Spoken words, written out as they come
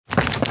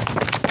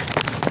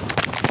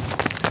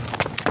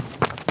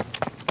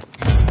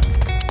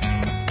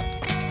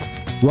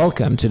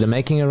Welcome to the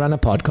Making a Runner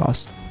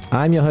podcast.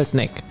 I'm your host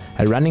Nick,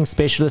 a running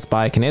specialist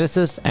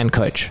biokineticist and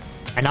coach.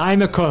 And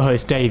I'm a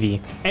co-host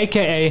Davey,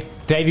 aka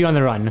Davey on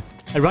the Run,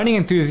 a running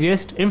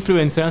enthusiast,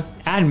 influencer,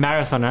 and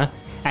marathoner,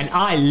 and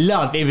I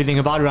love everything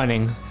about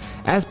running.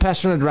 As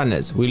passionate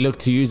runners, we look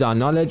to use our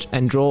knowledge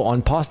and draw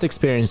on past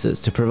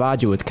experiences to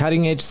provide you with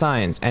cutting-edge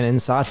science and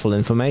insightful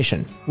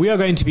information. We are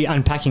going to be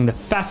unpacking the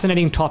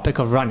fascinating topic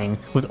of running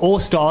with all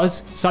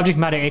stars, subject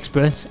matter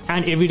experts,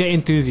 and everyday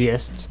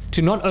enthusiasts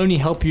to not only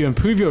help you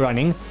improve your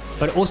running,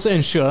 but also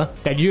ensure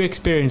that you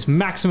experience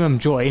maximum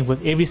joy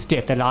with every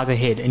step that lies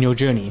ahead in your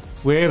journey,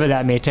 wherever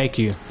that may take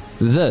you.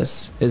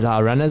 This is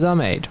how runners are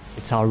made.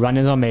 It's how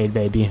runners are made,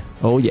 baby.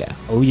 Oh yeah.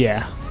 Oh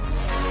yeah.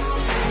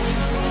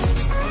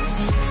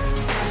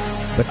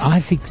 But I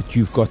think that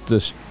you've got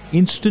this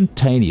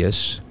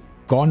instantaneous,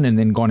 gone and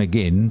then gone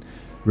again,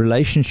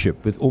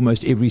 relationship with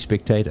almost every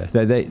spectator.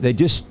 They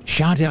just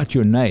shout out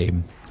your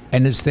name,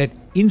 and it's that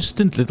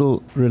instant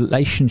little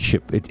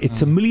relationship.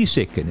 It's a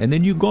millisecond, and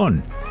then you're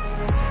gone.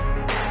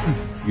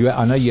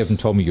 I know you haven't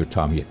told me your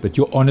time yet, but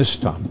your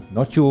honest time,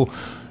 not your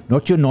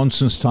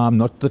nonsense time,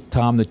 not the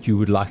time that you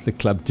would like the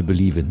club to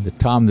believe in, the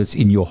time that's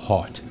in your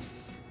heart.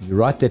 You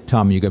write that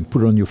time, and you go and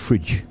put it on your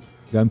fridge.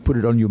 Go and put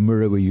it on your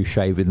mirror where you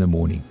shave in the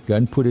morning. Go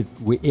and put it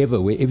wherever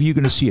you're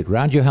going to see it,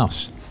 around your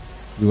house.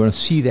 You want to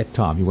see that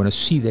time. You want to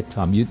see that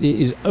time. There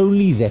is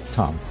only that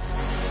time.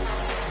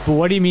 But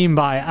what do you mean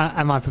by,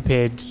 am I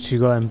prepared to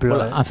go and blow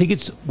it? I think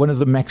it's one of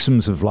the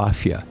maxims of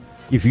life here.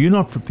 If you're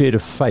not prepared to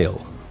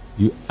fail,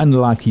 you're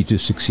unlikely to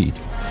succeed.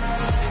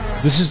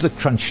 This is the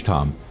crunch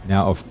time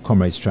now of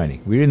Comrades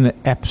training. We're in the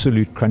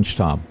absolute crunch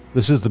time.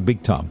 This is the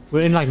big time.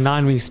 We're in like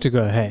 9 weeks to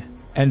go, hey?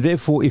 And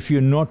therefore, if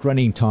you're not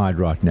running tired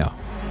right now,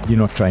 you're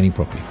not training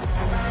properly.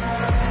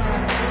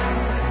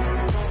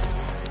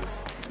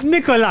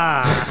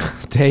 Nicola!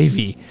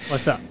 Davey.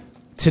 What's up?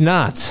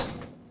 Tonight.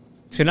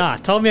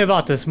 Tell me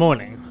about this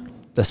morning.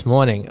 This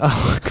morning.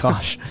 Oh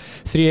gosh.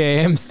 3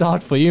 a.m.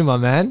 start for you, my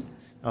man.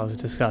 That was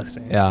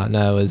disgusting. Yeah,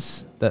 no, it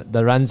was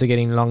the runs are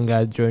getting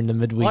longer during the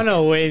midweek. On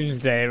a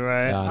Wednesday,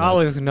 bro. Yeah, I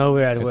was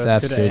nowhere at work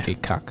it's today. absolutely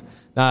cuck.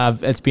 No,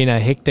 it's been a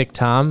hectic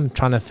time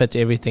trying to fit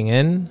everything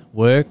in.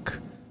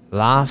 Work,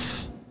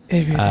 laugh.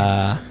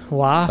 Everything.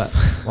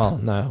 Wife?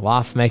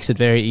 Wife makes it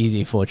very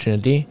easy,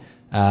 fortunately.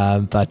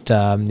 Yeah,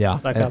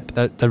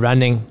 the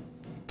running,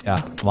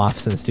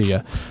 wife's in the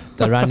studio.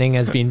 The running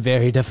has been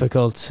very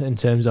difficult in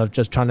terms of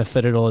just trying to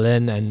fit it all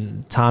in,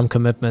 and time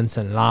commitments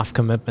and life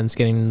commitments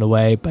getting in the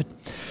way. But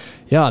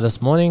yeah,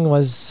 this morning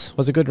was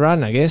a good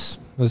run, I guess.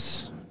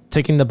 Was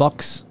ticking the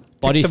box.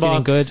 Body's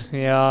feeling good.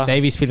 Yeah.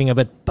 Davy's feeling a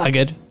bit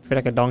buggered. Feel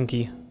like a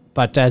donkey.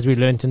 But as we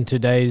learned in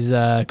today's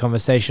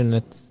conversation,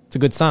 it's a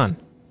good sign.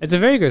 It's a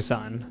very good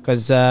sign.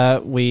 Because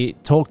we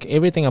talk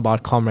everything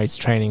about Comrades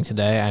training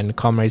today and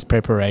Comrades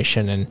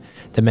preparation and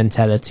the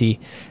mentality.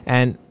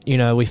 And,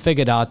 we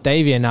figured out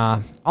Davey and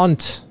I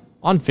aren't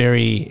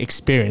very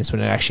experienced when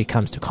it actually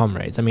comes to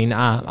Comrades. I mean,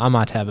 I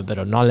might have a bit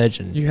of knowledge.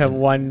 And you have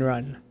one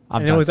run.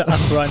 It was an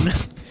up run.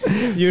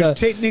 You're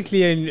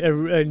technically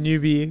a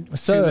newbie.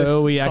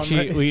 So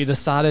we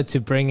decided to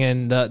bring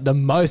in the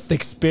most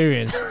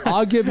experienced,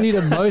 arguably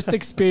the most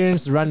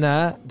experienced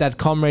runner that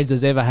Comrades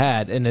has ever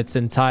had in its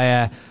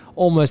entire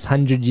almost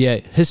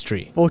 100-year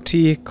history.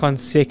 40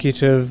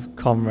 consecutive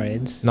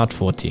Comrades. Not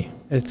 40.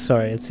 It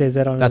says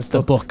that on That's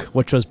the book,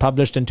 which was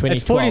published in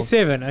 2012. It's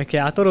 47. Okay,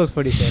 I thought it was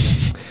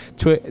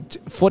 47.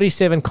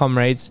 47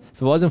 Comrades.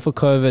 If it wasn't for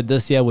COVID,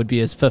 this year would be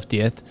his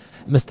 50th.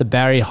 Mr.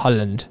 Barry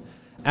Holland,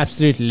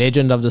 absolute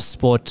legend of the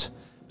sport.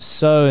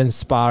 So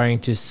inspiring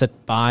to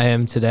sit by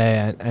him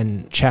today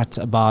and chat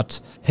about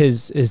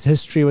his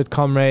history with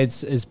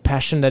Comrades, his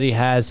passion that he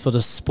has for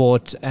the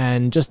sport,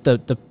 and just the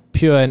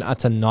pure and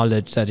utter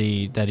knowledge that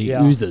he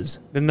oozes.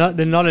 The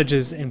knowledge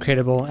is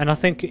incredible, and I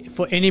think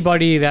for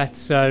anybody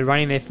that's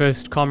running their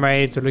first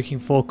Comrades or looking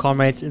for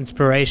Comrades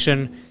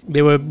inspiration,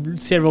 there were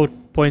several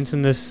points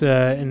in this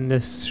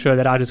show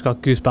that I just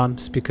got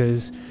goosebumps,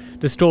 because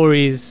the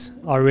stories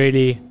are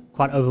really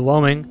quite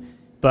overwhelming,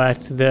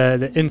 but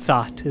the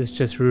insight is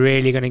just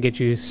really going to get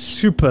you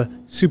super,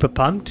 super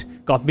pumped.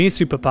 Got me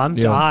super pumped.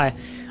 Yeah.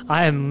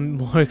 I am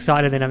more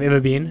excited than I've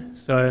ever been.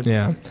 So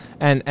yeah,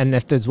 and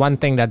if there's one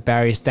thing that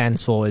Barry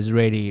stands for, is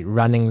really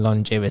running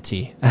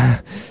longevity.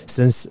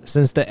 since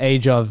the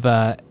age of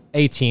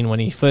 18 when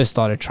he first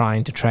started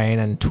trying to train,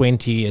 and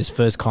 20 his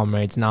first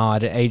Comrades. Now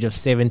at the age of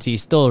 70,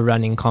 still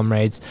running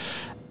Comrades.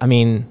 I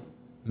mean,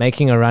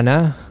 making a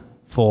runner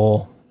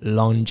for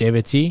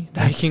longevity.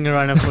 That's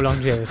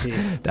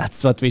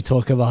what we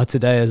talk about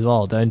today as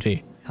well, don't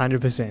we?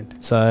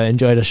 100%. So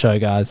enjoy the show,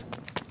 guys.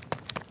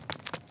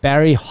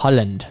 Barry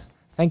Holland,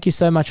 thank you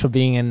so much for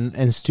being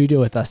in studio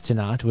with us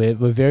tonight. We're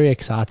very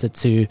excited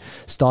to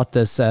start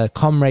this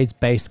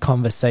Comrades-based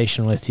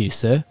conversation with you,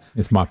 sir.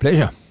 It's my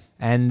pleasure.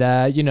 And,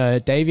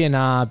 Davey and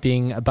I,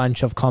 being a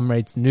bunch of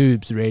Comrades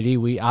noobs,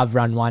 really, I've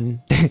run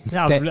one.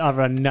 I've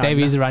run none.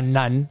 Davey's run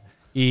none.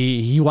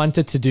 He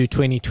wanted to do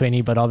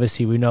 2020, but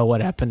obviously we know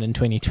what happened in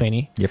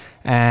 2020. Yep.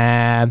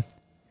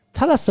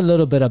 tell us a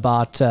little bit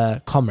about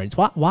Comrades.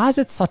 Why is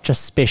it such a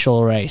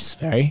special race,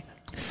 Barry?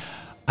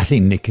 I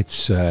think, Nick,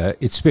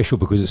 it's special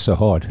because it's so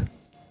hard.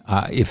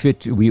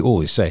 We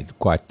always say it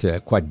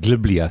quite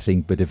glibly, I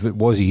think, but if it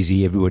was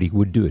easy, everybody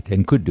would do it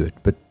and could do it,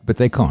 but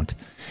they can't.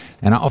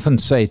 And I often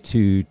say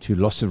to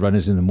lots of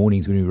runners in the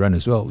mornings when we run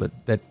as well,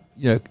 that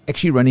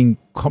actually running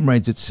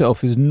Comrades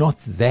itself is not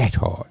that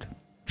hard.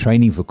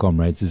 Training for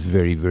Comrades is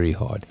very, very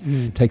hard.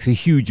 It takes a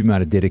huge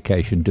amount of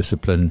dedication,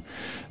 discipline,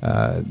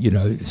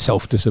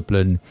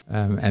 self-discipline,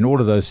 and all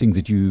of those things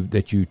that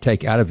you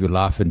take out of your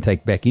life and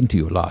take back into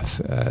your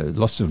life.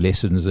 Lots of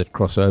lessons that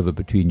cross over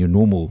between your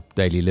normal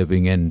daily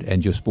living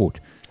and your sport.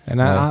 And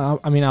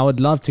I would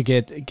love to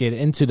get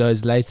into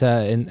those later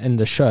in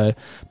the show.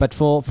 But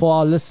for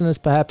our listeners,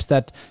 perhaps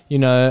that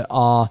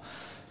are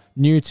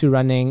new to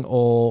running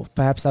or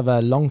perhaps have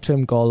a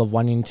long-term goal of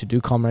wanting to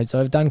do Comrades. So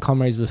I've done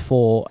Comrades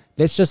before.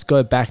 Let's just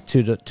go back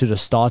to the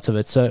start of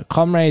it. So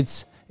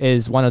Comrades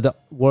is one of the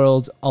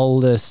world's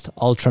oldest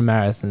ultra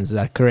marathons. Is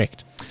that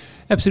correct?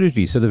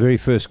 Absolutely. So the very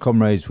first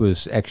Comrades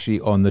was actually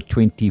on the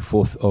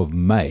 24th of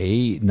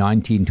May,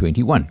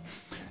 1921.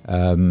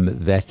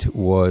 That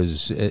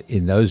was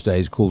in those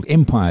days called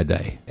Empire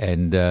Day.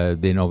 And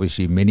then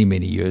obviously many,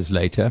 many years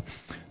later,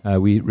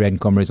 we ran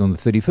Comrades on the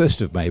 31st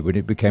of May when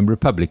it became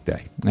Republic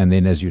Day. And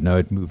then, as you know,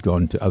 it moved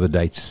on to other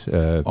dates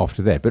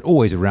after that, but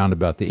always around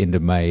about the end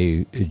of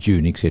May,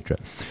 June, etc.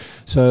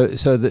 So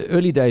the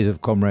early days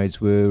of Comrades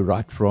were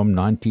right from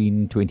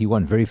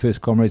 1921. Very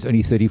first Comrades,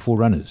 only 34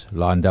 runners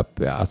lined up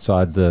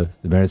outside the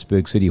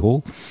Maritzburg City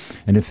Hall.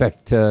 And in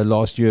fact,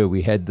 last year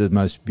we had the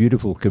most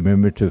beautiful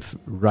commemorative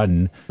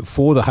run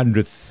for the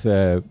 100th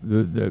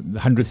the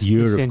 100th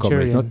year of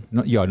Comrades.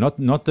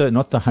 Not the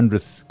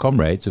 100th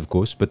Comrades, of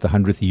course, but the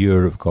 100th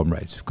year of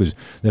Comrades, because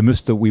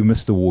we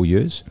missed the war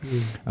years,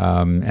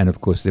 and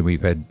of course then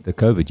we've had the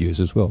COVID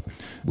years as well,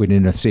 when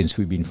in a sense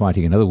we've been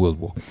fighting another world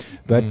war.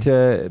 But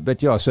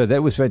yeah, so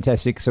that was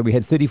fantastic. So we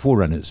had 34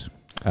 runners,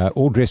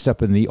 all dressed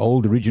up in the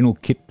old original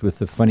kit with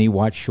the funny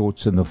white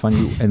shorts and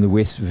the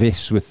West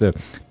vests with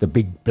the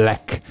big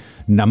black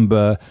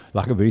number,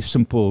 like a very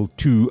simple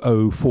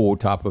 204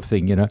 type of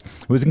thing. It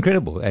was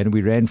incredible, and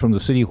we ran from the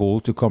City Hall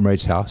to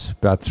Comrades House,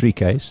 about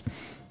 3Ks.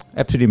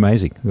 Absolutely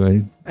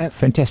amazing.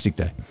 Fantastic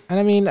day. And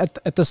I mean,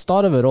 at the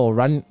start of it all,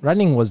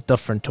 running was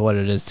different to what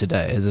it is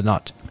today, is it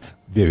not?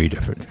 Very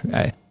different.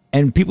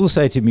 And people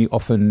say to me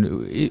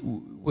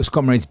often, was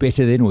Comrades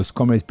better then? Was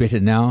Comrades better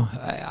now?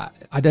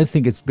 I don't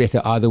think it's better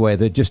either way.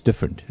 They're just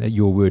different.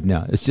 Your word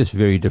now. It's just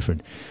very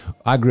different.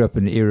 I grew up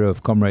in an era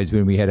of Comrades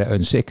when we had our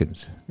own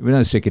seconds. There were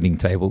no seconding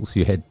tables.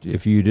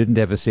 If you didn't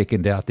have a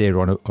second out there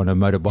on a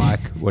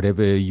motorbike,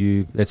 whatever,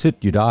 that's it.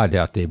 You died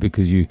out there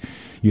because you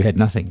had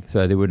nothing.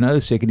 So there were no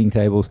seconding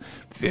tables.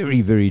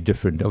 Very, very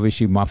different.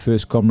 Obviously, my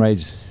first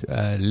Comrades,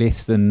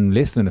 less than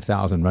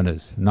 1,000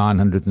 runners,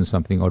 900 and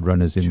something odd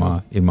runners in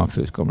my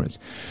first Comrades.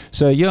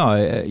 So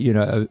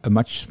yeah, a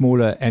much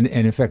smaller, and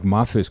in fact,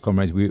 my first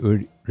Comrades, we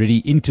were really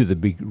into the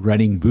big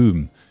running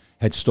boom.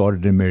 Had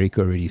started in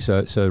America already,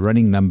 so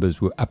running numbers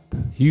were up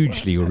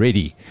hugely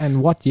already.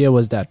 And what year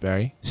was that,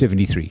 Barry?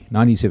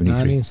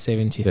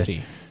 1973.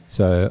 Yeah.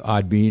 So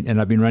I've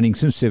been running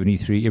since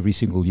 73 every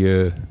single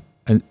year,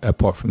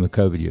 apart from the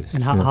COVID years.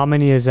 And how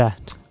many is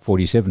that?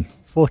 47.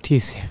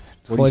 47.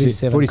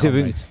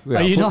 47.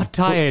 Are you not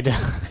tired?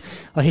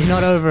 Are you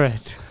not over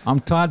it? I'm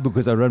tired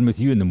because I run with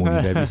you in the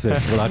morning, baby. So,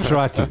 well, I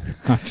try to.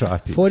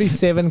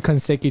 47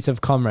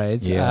 consecutive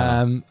Comrades.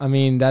 Yeah. I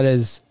mean, that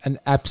is an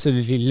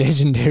absolutely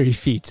legendary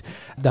feat.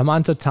 The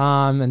amount of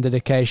time and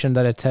dedication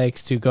that it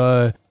takes to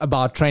go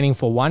about training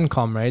for one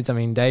Comrades. I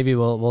mean, Davey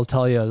will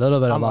tell you a little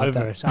bit about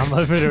that. I'm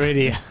over it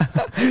already.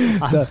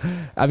 So,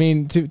 I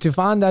mean, to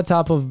find that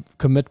type of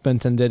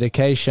commitment and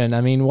dedication,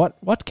 I mean,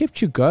 what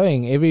kept you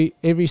going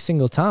every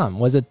single time?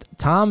 Was it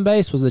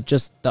time-based? Was it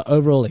just the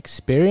overall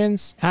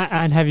experience?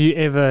 And have you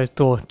ever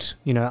thought,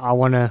 I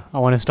want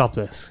to stop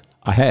this?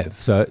 I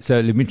have. So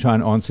let me try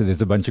and answer.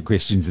 There's a bunch of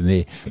questions in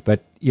there.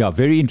 But yeah,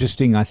 very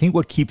interesting. I think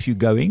what keeps you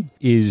going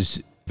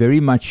is very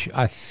much,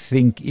 I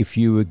think, if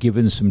you were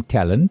given some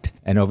talent,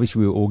 and obviously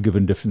we were all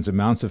given different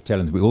amounts of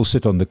talent. We all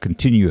sit on the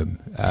continuum.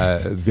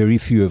 Very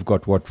few have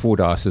got what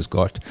Fordyce has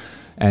got.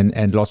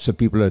 And lots of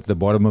people at the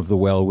bottom of the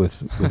well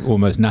with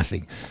almost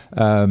nothing.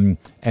 And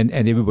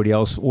everybody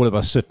else, all of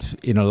us sit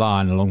in a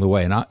line along the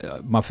way. And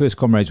my first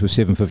Comrades was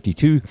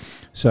 7:52,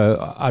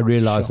 so I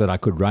realized that I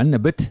could run a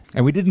bit.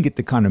 And we didn't get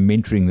the kind of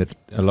mentoring that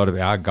a lot of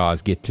our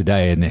guys get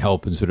today and the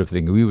help and sort of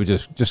thing. We were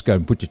just go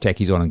and put your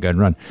tackies on and go and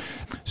run.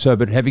 So,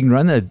 but having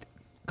run a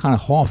kind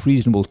of half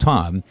reasonable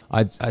time,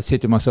 I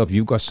said to myself,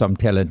 you've got some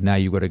talent now,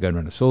 you've got to go and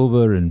run a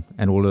silver and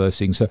all of those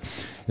things. So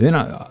then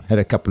I had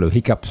a couple of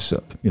hiccups,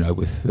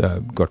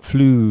 got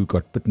flu,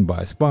 got bitten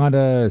by a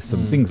spider,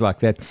 some things like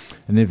that.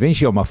 And then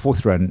eventually on my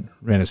fourth run,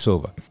 ran a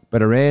silver.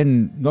 But I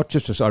ran, I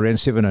ran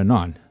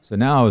 7:09. So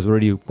now I was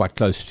already quite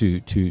close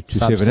to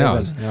 7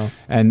 hours. Yeah.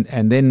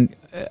 And then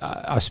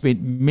I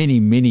spent many,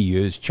 many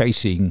years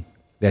chasing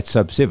that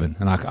sub 7,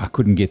 and I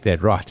couldn't get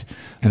that right.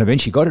 And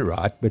eventually got it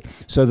right. But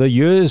so the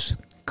years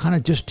kind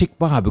of just tick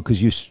by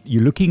because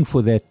you're looking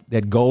for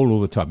that goal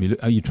all the time.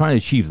 You're trying to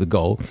achieve the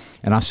goal,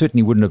 and I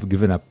certainly wouldn't have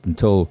given up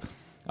until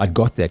I'd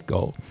got that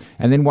goal.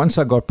 And then once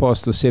I got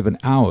past the 7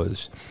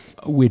 hours,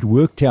 I'd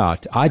worked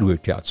out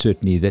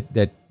certainly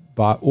that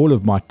by all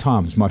of my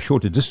times, my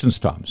shorter distance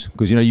times,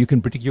 because you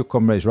can predict your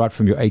comrades right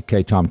from your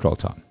 8K time trial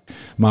time.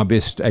 My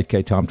best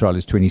 8K time trial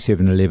is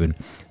 27:11.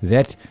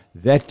 That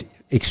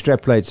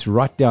extrapolates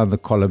right down the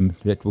column.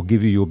 That will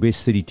give you your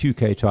best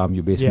 32K time,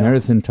 your best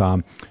marathon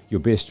time, your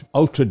best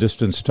ultra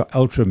distance,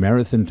 ultra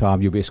marathon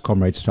time, your best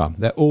comrades time.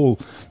 They all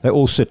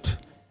sit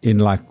in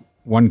like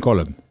one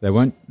column. They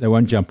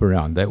won't jump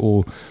around. They're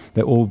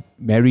all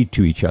married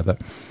to each other.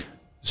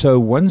 So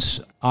once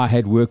I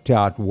had worked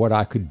out what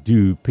I could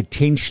do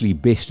potentially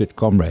best at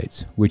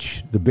Comrades,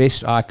 which the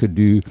best I could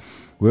do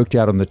worked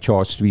out on the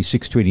charts to be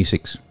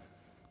 6:26.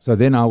 So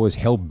then I was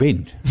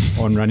hell-bent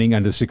on running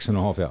under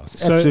 6.5 hours.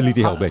 So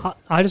absolutely hell-bent.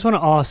 I just want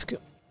to ask,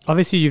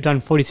 obviously you've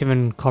done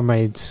 47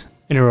 Comrades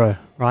in a row,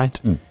 right?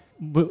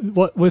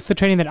 With the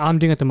training that I'm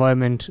doing at the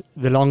moment,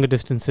 the longer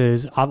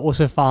distances, I've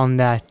also found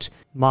that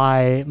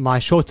my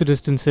shorter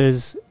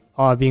distances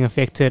are being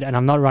affected and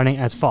I'm not running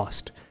as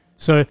fast.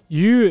 So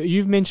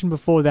you've mentioned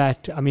before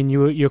that, I mean,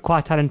 you're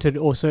quite talented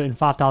also in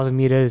 5,000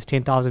 meters,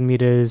 10,000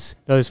 meters,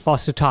 those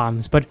faster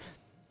times. But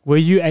were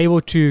you able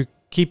to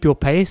keep your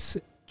pace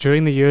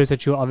during the years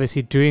that you're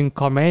obviously doing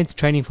Comrades,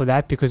 training for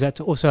that, because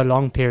that's also a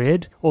long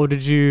period? Or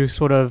did you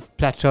sort of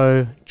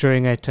plateau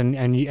during it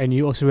and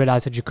you also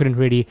realized that you couldn't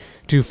really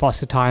do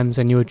faster times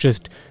and you were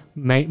just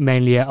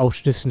mainly an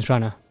ultra distance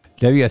runner?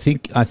 Davey,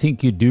 I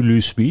think you do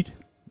lose speed.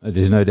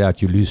 There's no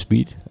doubt you lose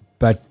speed,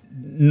 but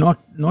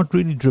not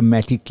really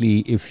dramatically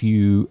if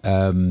you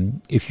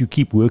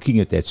keep working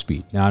at that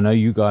speed. Now I know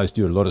you guys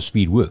do a lot of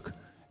speed work,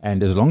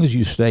 and as long as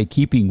you stay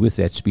keeping with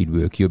that speed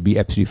work, you'll be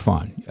absolutely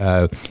fine.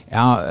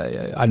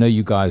 I know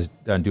you guys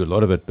don't do a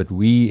lot of it, but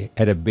we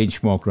had a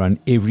benchmark run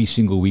every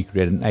single week.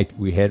 We ran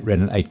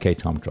an 8K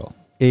time trial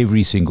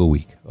every single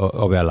week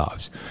of our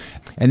lives,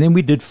 and then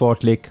we did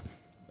fartlek.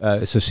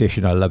 It's a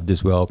session I loved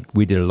as well.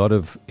 We did a lot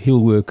of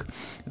hill work.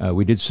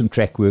 We did some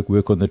track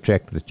work on the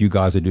track that you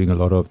guys are doing a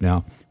lot of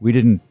now. We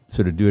didn't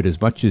sort of do it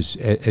as much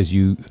as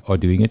you are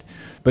doing it.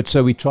 But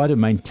so we try to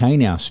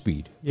maintain our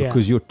speed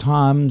because your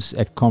times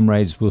at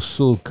Comrades will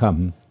still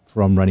come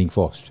from running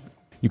fast.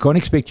 You can't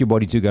expect your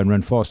body to go and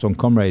run fast on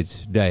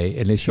Comrades Day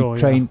unless you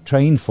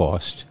train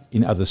fast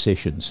in other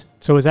sessions.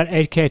 So was that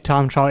 8K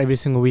time trial every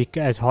single week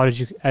as hard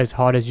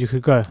as you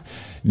could go?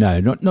 No,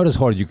 not as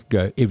hard as you could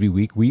go every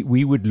week.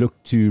 We would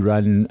look to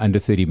run under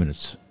 30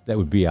 minutes. That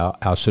would be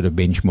our sort of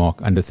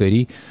benchmark, under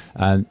 30.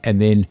 And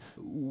then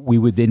we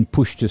would then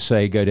push to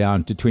say go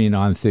down to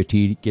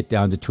 29:30, get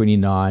down to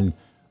 29.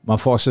 My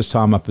fastest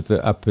time up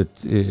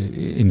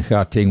in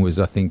Gauteng was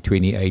I think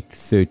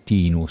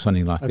 28:13 or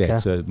something like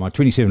that. So my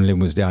 27:11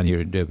 was down here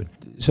in Durban.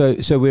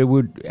 So we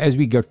would, as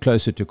we got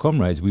closer to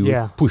Comrades, we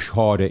would push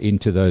harder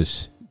into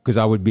those, because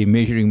I'd be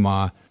measuring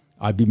my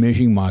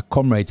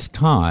Comrades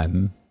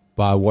time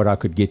by what I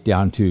could get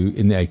down to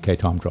in the 8K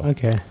time trial.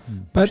 Okay.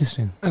 But,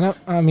 interesting. And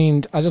I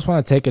mean, I just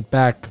want to take it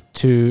back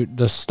to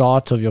the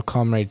start of your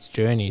Comrades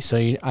journey. So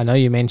I know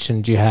you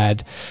mentioned you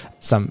had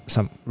some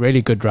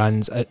really good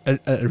runs, a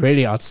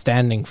really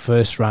outstanding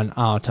first run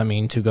out. I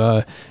mean, to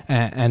go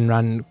and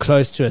run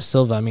close to a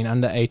silver, I mean,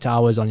 under 8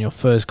 hours on your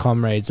first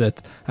Comrades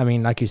with, I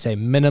mean, like you say,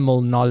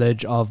 minimal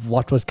knowledge of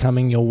what was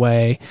coming your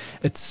way.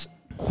 It's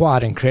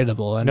quite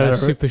incredible. And no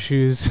super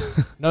shoes.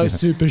 No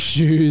super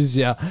shoes,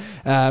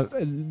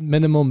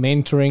 minimal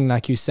mentoring,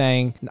 like you're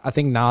saying. I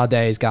think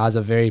nowadays guys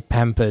are very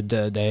pampered.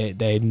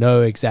 They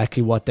know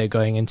exactly what they're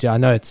going into. I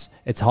know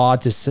it's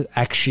hard to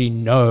actually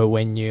know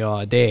when you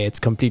are there. It's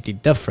completely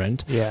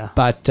different. Yeah.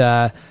 But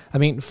I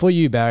mean, for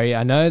you, Barry,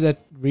 I know that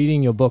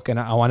reading your book, and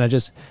I want to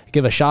just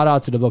give a shout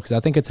out to the book because I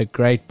think it's a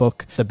great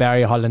book, the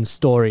Barry Holland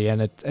story,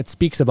 and it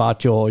speaks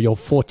about your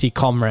 40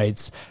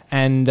 Comrades.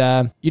 And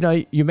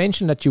you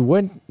mentioned that you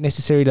weren't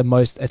necessarily the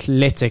most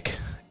athletic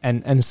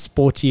and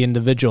sporty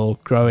individual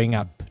growing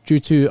up, due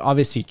to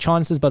obviously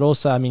chances, but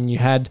also, I mean, you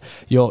had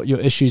your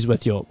issues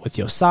with your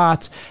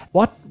sight.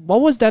 What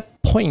was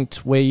that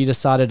point where you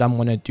decided I'm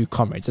going to do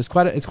Comrades? It's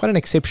quite an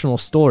exceptional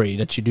story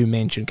that you do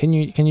mention. Can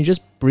you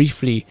just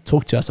briefly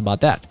talk to us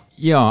about that?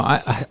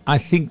 Yeah, I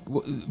think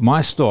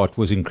my start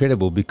was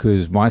incredible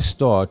because my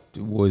start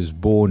was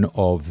born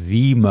of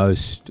the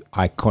most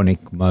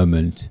iconic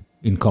moment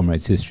in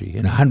Comrades history.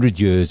 In 100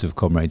 years of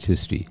Comrades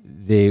history,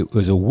 there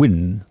was a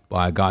win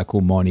by a guy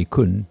called Mani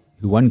Kun,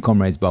 who won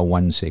Comrades by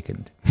 1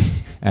 second.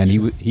 And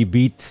he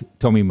beat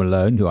Tommy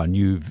Malone, who I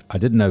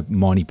didn't know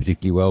Mani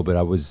particularly well, but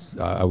I was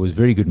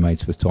very good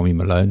mates with Tommy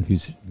Malone,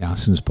 who's now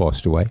since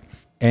passed away.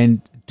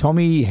 And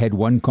Tommy had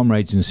won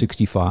Comrades in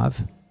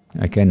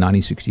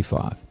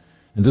 1965.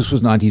 And this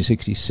was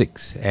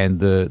 1966,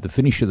 and the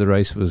finish of the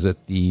race was at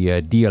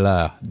the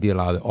DLR, the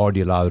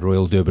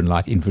Royal Durban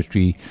Light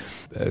Infantry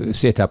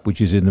setup,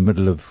 which is in the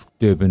middle of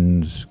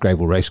Durban's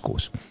Greyville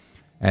Racecourse.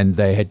 And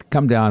they had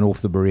come down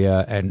off the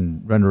barrier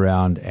and run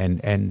around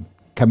and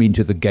come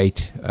into the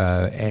gate,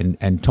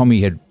 and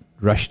Tommy had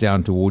rushed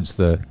down towards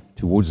the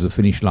towards the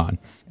finish line.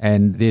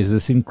 And there's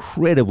this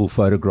incredible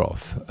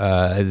photograph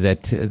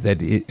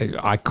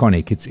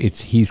iconic.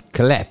 It's he's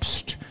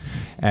collapsed,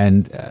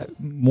 and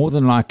more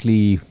than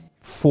likely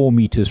 4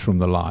 meters from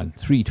the line,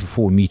 3 to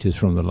 4 meters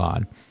from the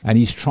line, and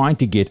he's trying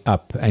to get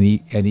up, and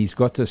he's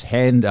got this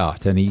hand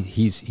out, and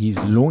he's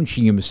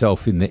launching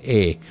himself in the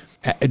air,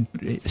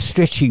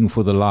 stretching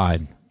for the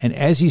line. And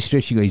as he's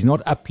stretching, he's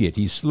not up yet.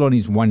 He's still on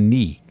his one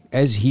knee.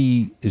 As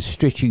he is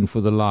stretching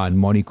for the line,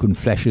 Monikun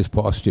flashes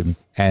past him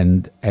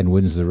and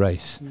wins the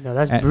race. No,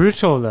 that's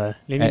brutal, though.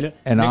 Nick's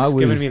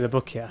given me the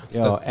book here.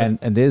 Yeah, and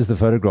there's the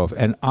photograph.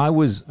 And I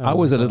was a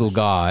little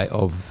guy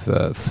of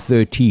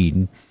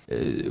 13,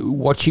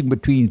 watching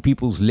between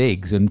people's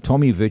legs, and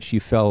Tommy virtually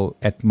fell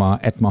at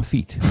my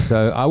feet.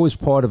 So I was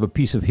part of a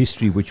piece of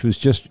history which was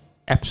just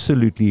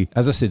absolutely,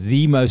 as I said,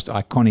 the most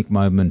iconic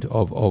moment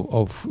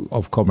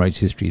of Comrades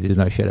history. There's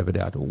no shadow of a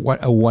doubt.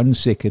 A 1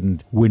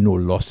 second win or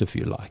loss, if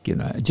you like,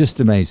 just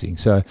amazing.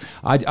 So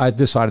I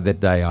decided that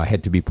day I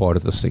had to be part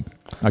of this thing.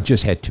 I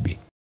just had to be.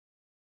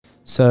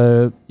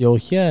 So you'll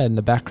hear in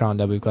the background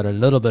that we've got a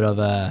little bit of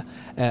a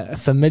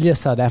familiar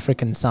South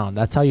African sound.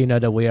 That's how you know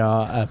that we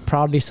are a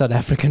proudly South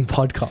African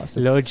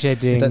podcast. Load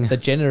shedding. The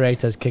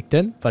generator's kicked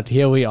in, but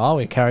here we are.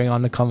 We're carrying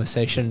on the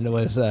conversation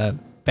with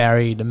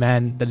Barry,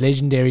 the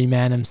legendary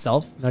man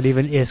himself. Not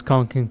even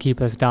Eskom can keep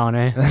us down,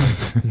 eh?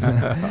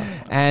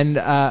 And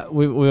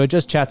we were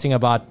just chatting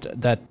about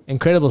that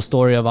incredible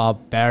story of how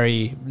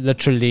Barry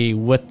literally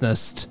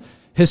witnessed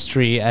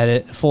history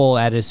fall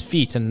at his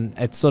feet, and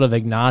it sort of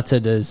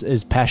ignited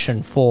his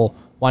passion for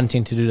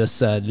wanting to do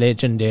this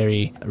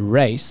legendary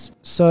race.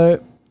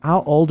 So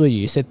how old were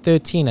you? You said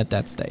 13 at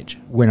that stage.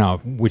 When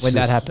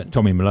that happened.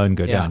 Tommy Malone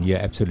go down, yeah,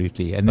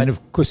 absolutely. And then,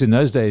 of course, in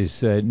those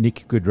days,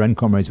 Nick could run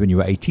Comrades when you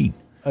were 18.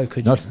 Oh,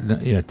 could you?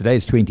 Today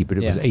it's 20, but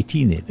it was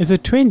 18 then. Is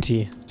it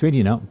 20?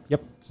 20 now,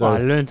 yep. So I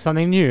learned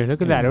something new.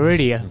 Look at that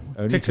already.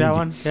 Tick 20. That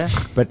one. Yeah.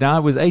 But now I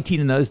was 18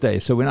 in those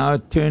days. So when I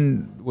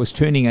was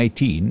turning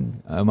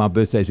 18, my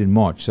birthday's in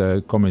March, so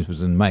Comrades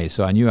was in May.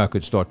 So I knew I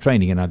could start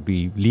training and I'd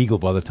be legal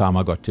by the time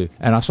I got to.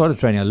 And I started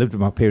training. I lived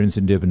with my parents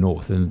in Durban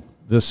North, and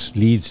this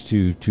leads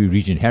to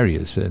Regent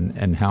Harriers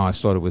and how I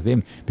started with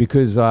them,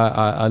 because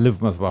I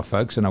lived with my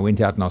folks, and I went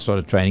out and I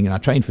started training, and I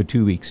trained for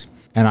 2 weeks,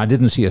 and I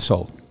didn't see a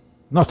soul.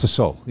 Not a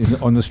soul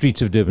on the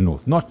streets of Durban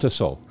North. Not a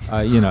soul.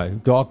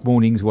 Dark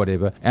mornings,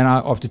 whatever. And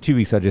after 2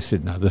 weeks, I just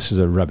said, no, this is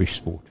a rubbish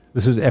sport.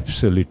 This is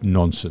absolute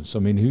nonsense. I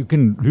mean, who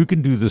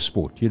can do this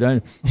sport? You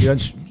don't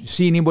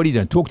see anybody, you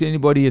don't talk to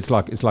anybody. It's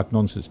like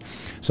nonsense.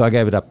 So I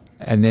gave it up.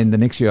 And then the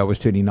next year I was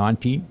turning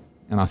 19,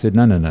 and I said,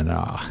 no.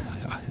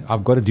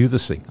 I've got to do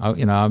this thing.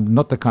 I'm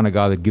not the kind of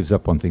guy that gives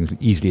up on things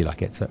easily like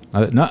that. So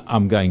I thought, no,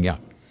 I'm going out.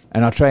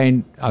 And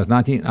I was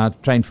 19, I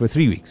trained for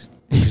 3 weeks.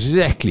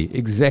 Exactly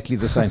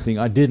the same thing.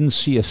 I didn't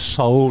see a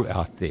soul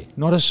out there.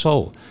 Not a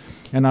soul.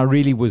 And I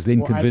really was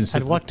then convinced.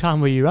 At what time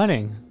were you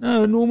running?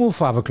 No, normal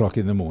 5 o'clock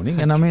in the morning.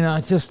 And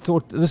I just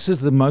thought, this is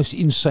the most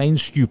insane,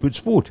 stupid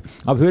sport.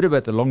 I've heard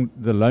about the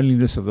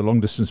loneliness of the long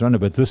distance runner,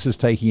 but this is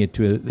taking it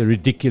to the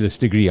ridiculous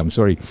degree. I'm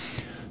sorry.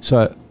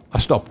 So I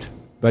stopped.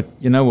 But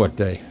you know what,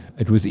 Dave?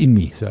 It was in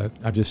me. So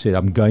I just said,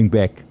 I'm going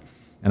back.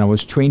 And I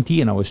was 20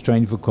 and I was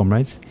training for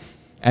Comrades.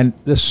 And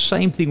the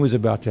same thing was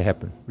about to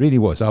happen. Really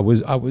was. I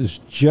was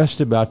just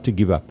about to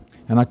give up.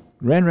 And I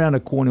ran around a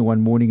corner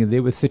one morning, and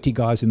there were 30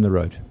 guys in the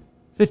road.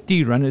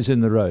 30 runners in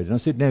the road. And I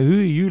said, now,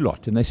 who are you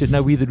lot? And they said,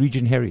 no, we're the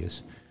Regent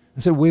Harriers. I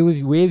said, where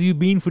have you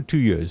been for 2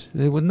 years?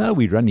 They said, well, no,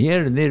 we run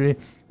here and there.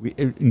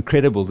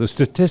 Incredible. The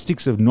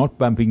statistics of not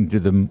bumping into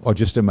them are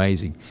just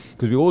amazing.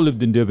 Because we all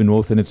lived in Durban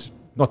North, and it's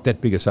not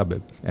that big a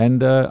suburb.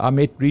 And I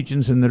met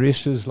Regents, and the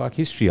rest is like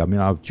history. I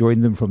mean, I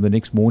joined them from the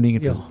next morning.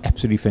 It was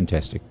absolutely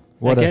fantastic.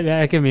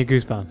 That gave me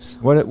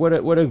goosebumps.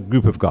 What a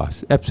group of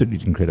guys.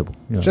 Absolutely incredible.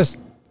 Yeah.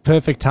 Just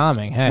perfect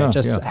timing. Hey, it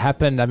just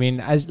happened. I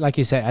mean, like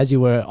you say, as you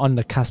were on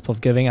the cusp of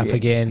giving up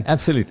again.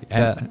 Absolutely.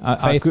 And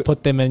faith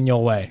put them in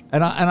your way.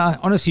 And I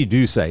honestly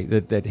do say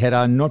that had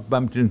I not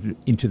bumped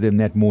into them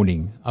that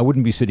morning, I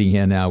wouldn't be sitting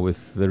here now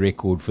with the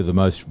record for the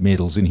most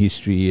medals in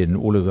history and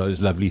all of those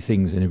lovely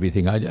things and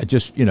everything. I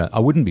just, I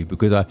wouldn't be,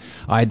 because I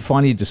had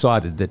finally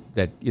decided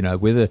that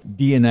whether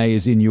DNA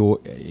is in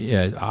your,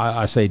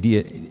 I say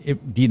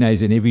DNA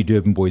is in every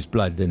Durban boy's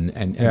blood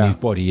and his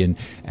body,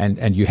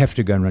 and you have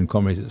to go and run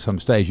Comrades at some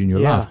stage in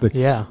your life.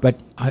 But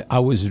I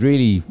was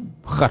really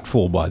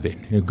gatvol by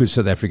then. A good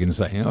South African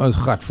saying. I was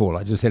gatvol.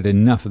 I just had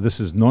enough of this.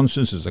 Is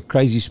nonsense. It's a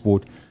crazy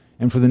sport.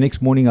 And for the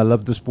next morning, I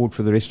loved the sport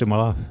for the rest of my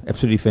life.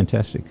 Absolutely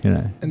fantastic.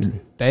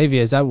 And Davey,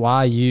 is that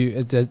why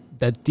is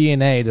that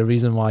DNA the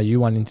reason why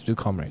you wanted to do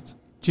Comrades?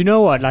 Do you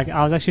know what? Like,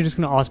 I was actually just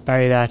going to ask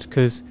Barry that,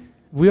 because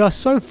we are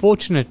so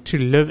fortunate to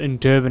live in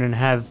Durban and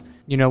have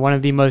one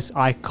of the most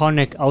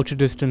iconic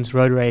ultra-distance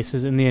road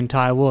races in the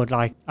entire world.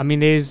 Like, I mean,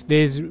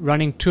 there's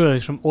running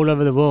tours from all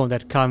over the world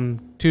that come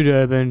to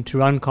Durban to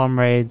run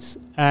Comrades.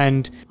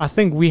 And I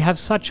think we have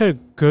such a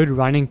good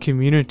running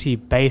community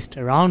based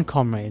around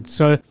Comrades.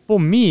 So for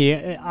me,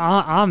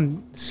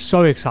 I'm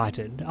so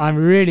excited. I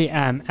really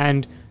am.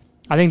 And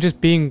I think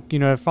just being,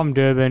 from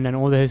Durban and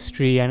all the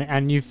history,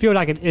 and you feel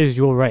like it is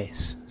your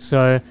race.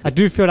 So I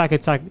do feel like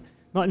it's like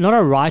not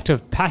a rite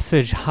of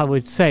passage, I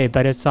would say,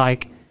 but it's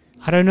like,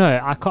 I don't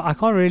know, I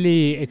can't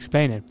really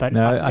explain it, but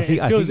no,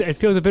 it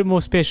feels a bit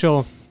more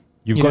special.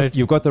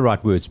 You've got the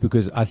right words,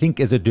 because I think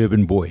as a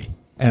Durban boy,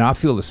 and I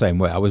feel the same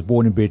way. I was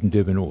born and bred in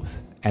Durban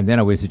North, and then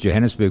I went to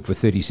Johannesburg for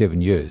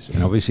 37 years,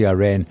 and obviously I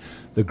ran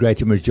the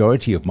greater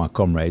majority of my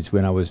comrades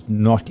when I was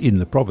not in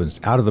the province,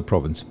 out of the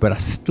province, but I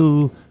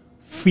still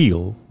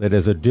feel that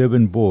as a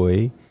Durban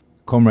boy,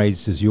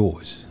 Comrades is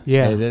yours.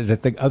 Yeah.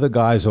 That the other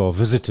guys are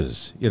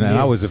visitors. And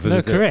I was a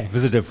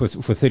visitor for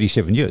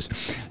 37 years.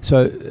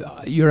 So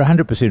you're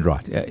 100%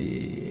 right.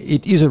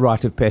 It is a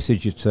rite of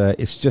passage.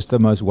 It's just the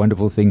most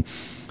wonderful thing.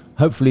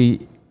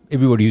 Hopefully,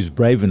 everybody who's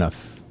brave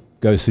enough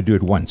goes to do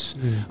it once.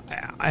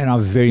 And I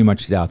very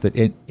much doubt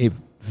that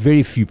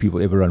very few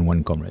people ever run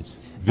one Comrades.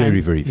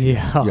 Very few.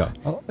 Yeah.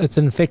 Well, it's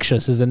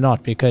infectious, is it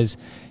not? Because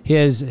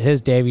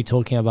here's Davey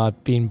talking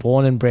about being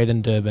born and bred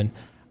in Durban.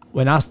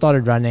 When I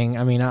started running,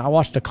 I mean, I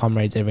watched the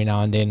Comrades every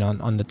now and then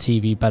on the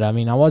TV, but I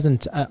mean, I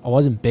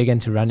wasn't big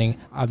into running.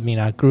 I mean,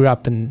 I grew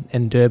up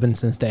in Durban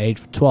since the age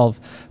of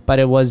 12, but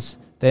it was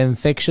the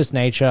infectious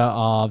nature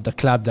of the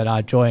club that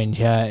I joined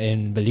here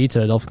in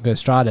Belita, Dolphin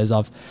Straders,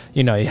 of,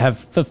 you have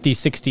 50,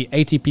 60,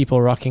 80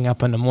 people rocking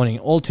up in the morning,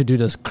 all to do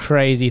this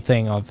crazy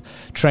thing of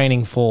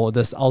training for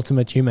this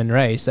ultimate human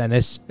race. And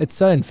it's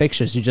so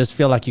infectious. You just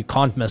feel like you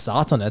can't miss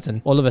out on it.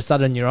 And all of a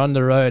sudden you're on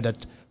the road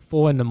at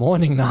 4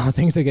 a.m. now.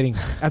 Things are getting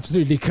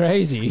absolutely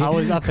crazy. I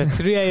was up at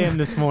 3 a.m.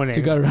 this morning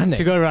to go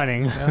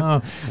running.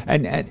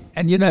 And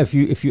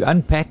if you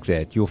unpack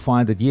that, you'll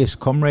find that yes,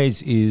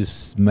 Comrades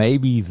is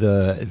maybe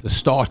the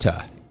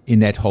starter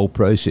in that whole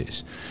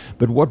process,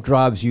 but what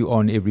drives you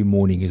on every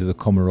morning is the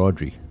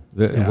camaraderie.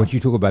 What you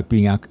talk about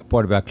being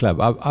part of our club.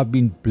 I've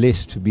been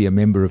blessed to be a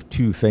member of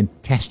 2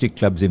 fantastic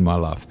clubs in my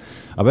life.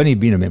 I've only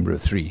been a member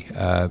of 3,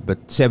 but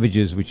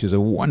Savages, which is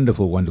a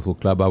wonderful, wonderful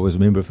club, I was a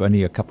member for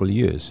only a couple of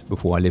years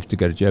before I left to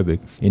go to Joburg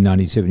in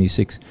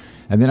 1976.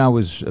 And then I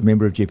was a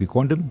member of JP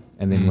Quantum,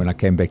 and then when I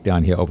came back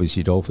down here,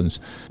 obviously Dolphins.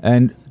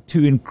 And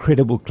 2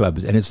 incredible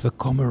clubs, and it's the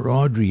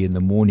camaraderie in the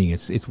morning.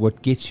 It's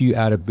what gets you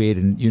out of bed,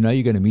 and you're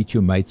going to meet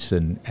your mates,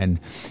 and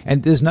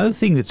there's no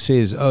thing that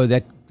says,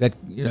 that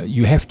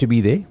you have to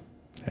be there.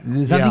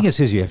 There's nothing that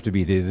says you have to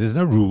be there. There's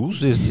no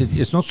rules.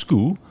 It's not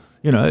school.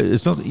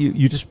 It's not.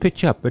 You just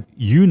pitch up, but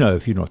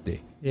if you're not there,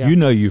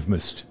 you've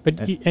missed. But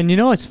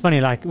it's funny.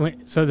 Like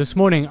so, this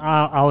morning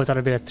I was out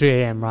of bed at 3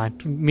 a.m.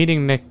 Right,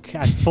 meeting Nick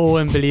at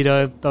 4 in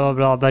Belito, blah blah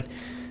blah. But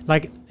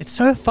like, it's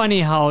so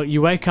funny how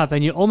you wake up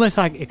and you're almost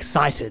like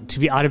excited to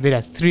be out of bed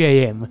at 3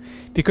 a.m.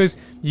 because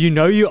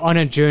you're on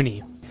a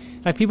journey.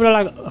 Like, people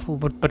are like, oh,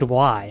 but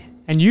why?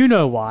 And you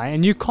know why,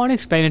 and you can't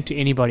explain it to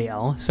anybody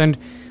else. And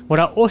what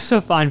I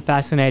also find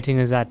fascinating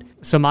is that,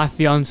 so my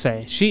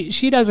fiance,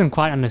 she doesn't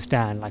quite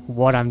understand like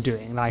what I'm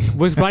doing, like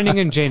with running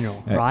in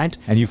general, right?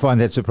 And you find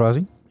that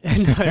surprising?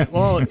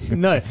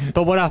 No.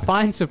 But what I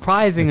find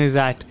surprising is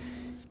that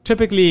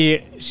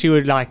typically she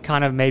would like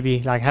kind of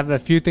maybe like have a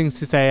few things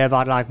to say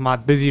about like my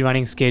busy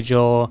running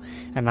schedule,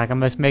 and like I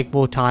must make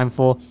more time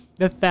for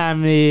the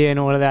family and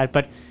all of that.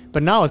 But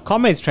now with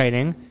Comrades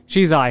training,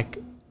 she's like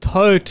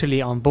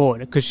totally on board,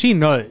 because she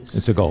knows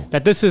it's a goal,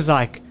 that this is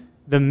like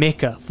the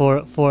mecca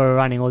for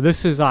running, or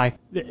this is like,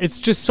 it's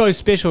just so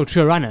special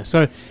to a runner.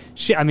 So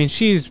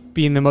she's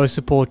been the most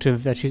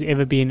supportive that she's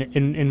ever been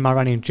in my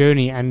running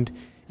journey, and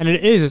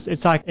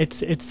it's like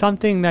it's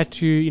something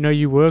that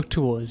you work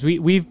towards.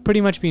 We've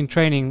pretty much been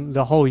training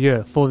the whole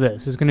year for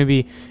this.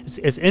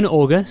 It's in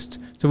August,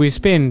 so we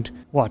spend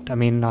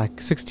like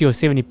 60 or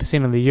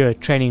 70% of the year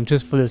training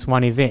just for this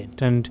one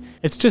event, and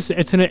it's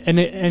an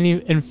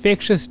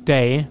infectious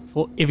day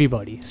for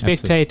everybody: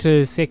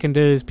 spectators,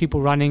 seconders,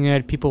 people running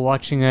it, people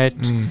watching it,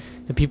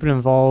 the people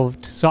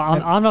involved. So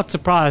I'm not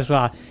surprised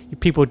why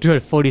people do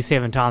it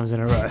 47 times in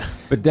a row.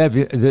 But Dave,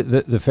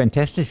 the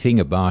fantastic thing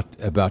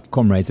about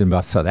Comrades and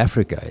about South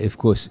Africa, of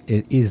course,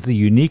 is the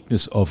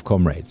uniqueness of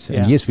Comrades.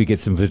 And yes, we get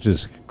some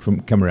visitors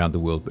come around the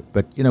world,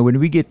 but when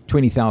we get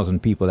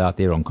 20,000 people out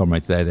there on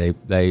Comrades Day,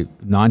 they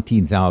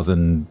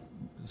 19,000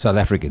 South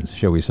Africans,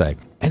 shall we say.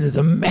 And there's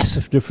a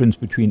massive difference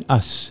between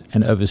us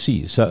and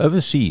overseas. So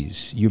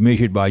overseas, you're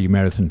measured by your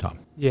marathon time.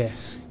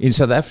 Yes. In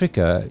South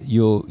Africa,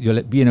 you'll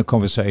be in a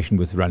conversation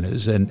with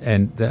runners,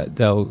 and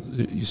they'll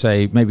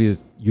say, maybe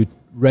you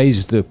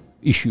raise the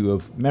issue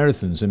of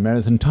marathons and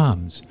marathon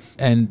times,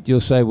 and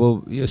you'll say,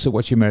 well, so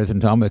what's your marathon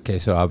time? Okay,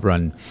 so I've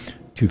run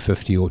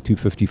 250 or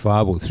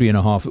 255 or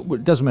 3.5.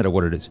 It doesn't matter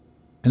what it is.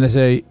 And they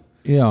say,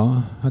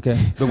 yeah,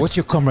 okay. But what's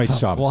your Comrades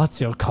time? What's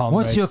your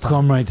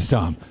Comrades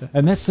time?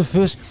 And that's the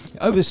first.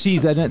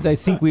 Overseas, they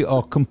think we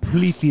are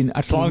completely and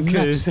utterly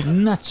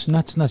nuts.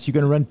 You're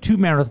going to run 2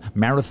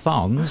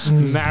 marathons.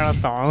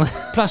 Marathon.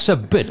 Plus a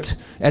bit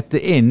at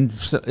the end,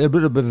 a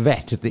little bit of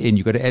VAT at the end.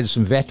 You've got to add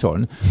some VAT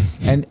on.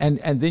 And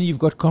then you've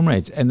got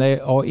Comrades. And they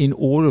are in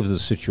awe of the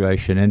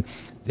situation. And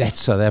that's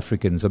South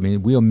Africans. I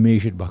mean, we are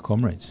measured by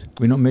Comrades.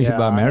 We're not measured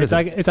by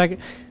marathons. It's like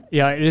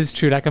Yeah, it is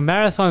true. Like a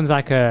marathon's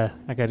like a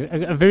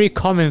very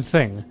common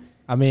thing.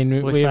 I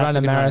mean, we run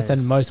a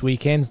marathon most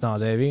weekends now,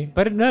 Davey.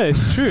 But no,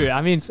 it's true.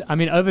 I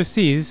mean,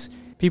 overseas,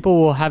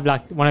 people will have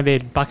like one of their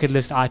bucket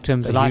list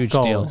items, life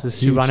goals, is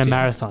to run a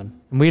marathon.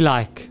 And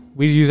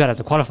we use that as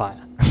a qualifier.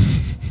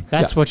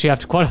 That's what you have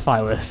to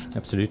qualify with.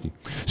 Absolutely.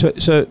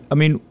 So I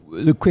mean,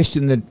 the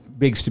question that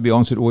begs to be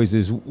answered always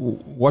is,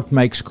 what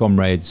makes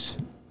Comrades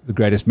the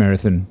greatest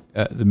marathon,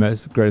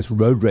 the greatest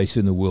road race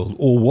in the world,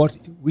 or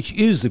which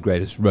is the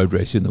greatest road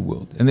race in the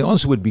world? And the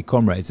answer would be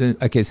Comrades.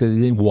 Okay, so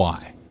then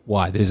why?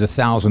 Why? There's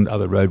 1,000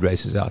 other road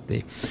races out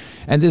there.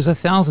 And there's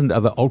 1,000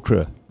 other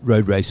ultra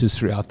road races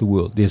throughout the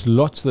world. There's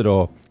lots that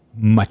are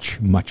much,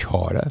 much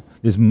harder.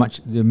 There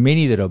are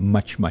many that are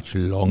much, much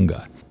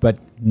longer. But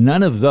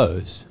none of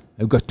those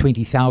have got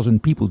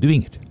 20,000 people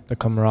doing it. The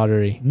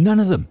camaraderie. None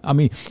of them. I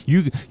mean,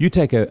 you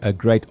take a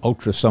great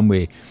ultra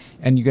somewhere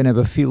and you're going to have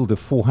a field of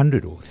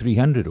 400 or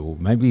 300 or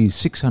maybe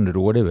 600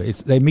 or whatever.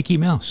 They're Mickey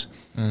Mouse.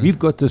 We've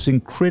got this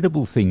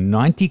incredible thing,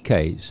 90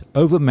 Ks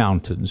over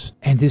mountains,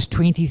 and there's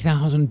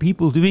 20,000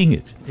 people doing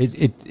it.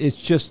 It's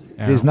just,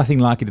 there's nothing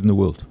like it in the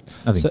world.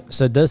 Nothing.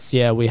 So this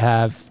year we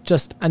have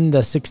just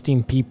under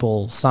 16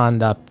 people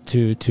signed up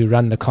to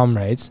run the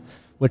Comrades,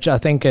 which I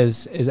think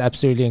is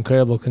absolutely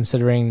incredible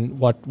considering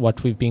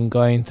what we've been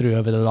going through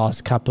over the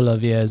last couple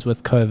of years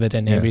with COVID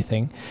and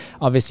everything.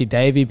 Obviously,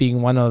 Davey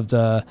being one of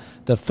the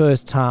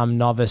first-time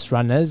novice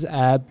runners.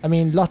 I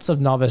mean, lots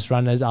of novice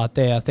runners out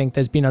there. I think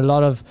there's been a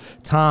lot of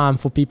time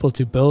for people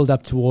to build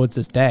up towards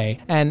this day.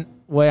 And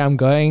where I'm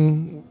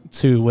going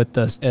to with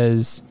this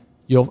is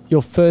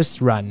your first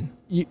run.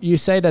 You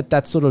say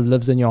that sort of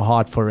lives in your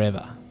heart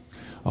forever.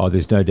 Oh,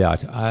 there's no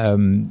doubt.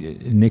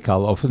 Nick,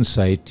 I'll often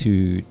say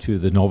to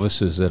the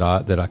novices that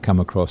I come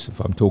across, if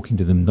I'm talking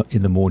to them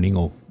in the morning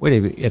or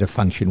whatever, at a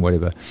function,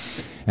 whatever,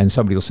 and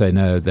somebody will say,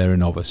 no, they're a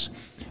novice.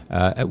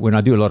 When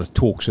I do a lot of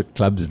talks at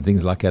clubs and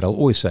things like that, I'll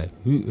always say,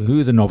 who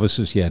are the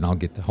novices here? And I'll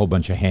get a whole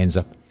bunch of hands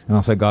up. And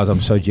I'll say, guys,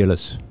 I'm so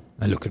jealous.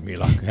 They look at me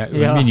like, I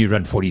mean, you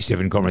run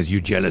 47 Comrades, you're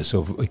jealous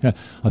of,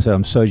 I say,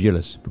 I'm so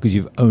jealous because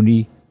you've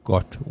only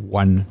got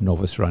one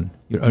novice run.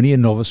 You're only a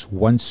novice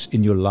once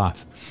in your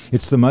life.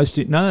 It's the most,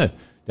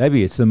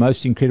 Davey, it's the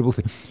most incredible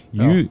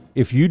thing.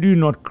 If you do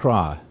not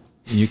cry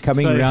and you're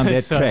coming around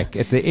that track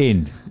at the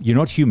end, you're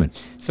not human.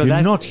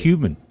 You're not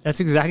human. That's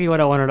exactly what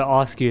I wanted to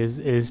ask you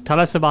is tell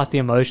us about the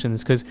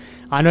emotions, because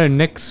I know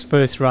Nick's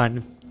first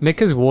run, Nick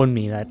has warned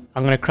me that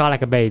I'm going to cry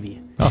like a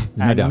baby. Oh,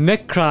 no doubt.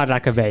 Nick cried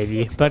like a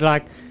baby, but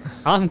like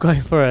I'm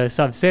going for a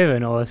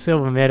sub-7 or a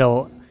silver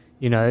medal.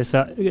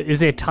 So is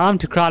there time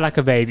to cry like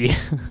a baby?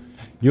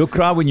 You'll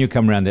cry when you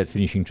come around that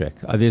finishing track.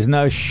 There's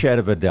no shadow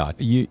of a doubt.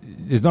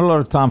 There's not a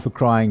lot of time for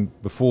crying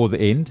before the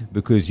end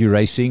because you're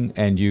racing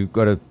and you've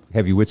got to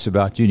have your wits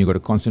about you and you've got to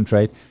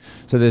concentrate.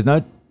 So there's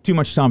no too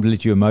much time to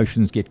let your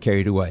emotions get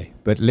carried away.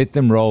 But let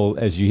them roll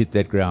as you hit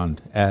that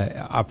ground.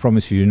 I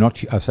promise you,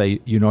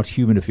 you're not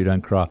human if you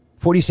don't cry.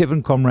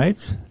 47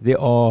 Comrades,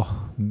 there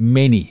are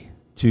many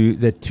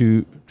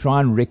to try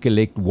and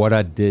recollect what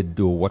I did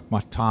or what my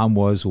time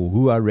was or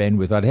who I ran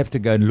with. I'd have to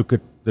go and look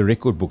at the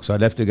record books.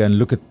 I'd have to go and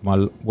look at my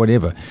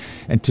whatever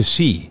and to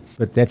see.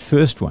 But that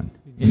first one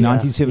in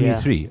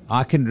 1973,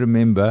 I can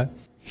remember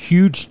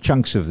huge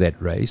chunks of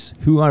that race,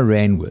 who I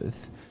ran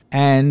with,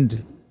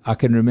 and I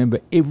can remember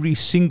every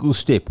single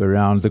step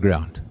around the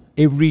ground.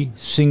 Every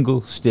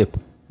single step.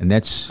 And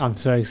that's I'm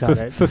so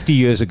excited. 50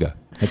 years ago.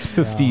 That's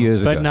 50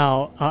 years ago. But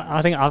now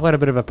I think I've got a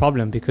bit of a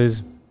problem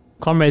because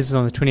Comrades is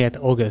on the 28th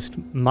of August.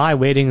 My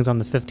wedding is on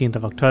the 15th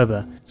of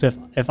October. So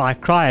if I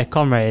cry at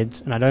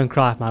Comrades and I don't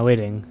cry at my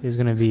wedding, there's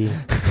going to be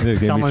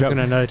someone's going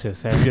to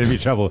notice. There's going to be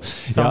trouble.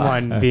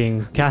 Someone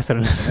being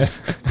Catherine.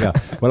 Yeah.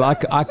 Well,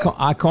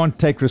 I can't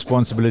take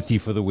responsibility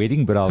for the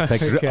wedding, but I'll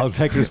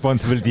take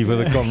responsibility for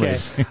the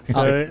Comrades. Okay.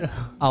 So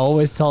I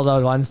always tell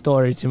that one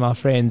story to my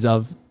friends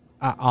of.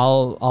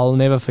 I'll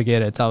never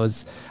forget it.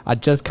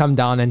 I'd just come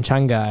down in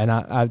Changa and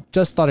I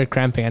just started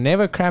cramping. I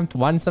never cramped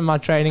once in my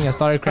training. I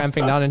started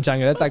cramping down in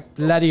Changa. That's like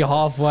bloody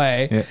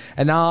halfway. Yeah.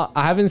 And now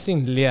I haven't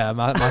seen Leah,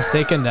 my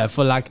seconder,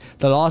 for like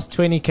the last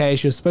 20K.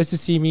 She was supposed to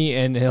see me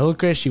in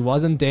Hillcrest. She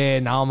wasn't there.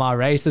 Now my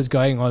race is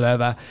going all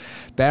over.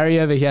 Barry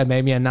over here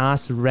made me a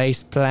nice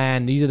race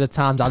plan. These are the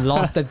times I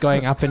lost it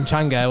going up in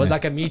Changa. It was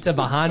like a meter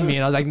behind me.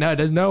 And I was like, no,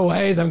 there's no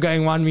ways I'm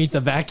going 1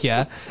 meter back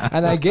here.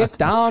 And I get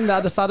down the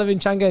other side of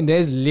Inchanga and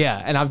there's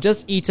Leah. And I've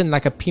just eaten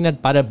like a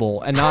peanut butter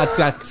ball. And now it's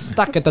like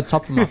stuck at the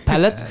top of my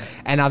palate.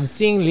 And I'm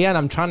seeing Leah and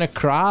I'm trying to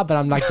cry, but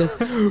I'm like just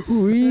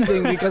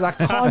wheezing because I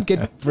can't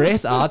get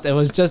breath out. It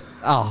was just,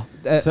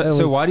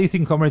 So why do you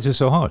think Comrades are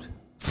so hard?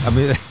 I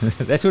mean,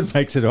 that's what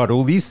makes it hard,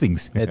 all these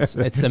things. It's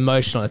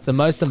emotional. It's the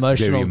most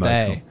emotional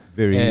day.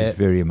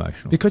 Very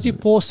emotional. Because you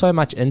pour so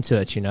much into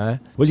it,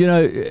 Well,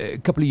 a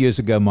couple of years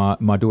ago,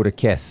 my daughter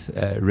Kath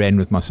ran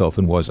with myself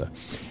in Waza.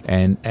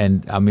 And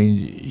I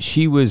mean,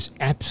 she was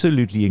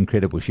absolutely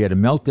incredible. She had a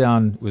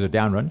meltdown, it was a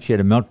down run. She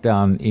had a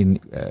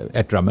meltdown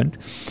at Drummond.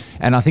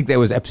 And I think that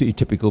was absolutely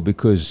typical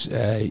because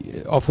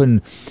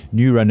often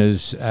new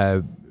runners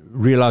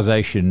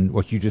realization,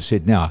 what you just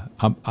said now,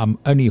 I'm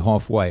only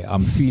halfway.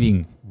 I'm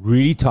feeling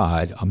really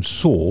tired. I'm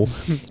sore,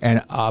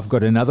 and I've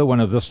got another one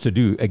of this to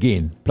do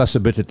again, plus a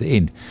bit at the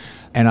end.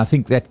 And I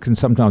think that can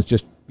sometimes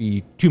just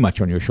be too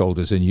much on your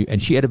shoulders.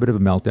 And she had a bit of a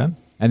meltdown.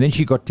 And then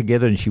she got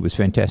together and she was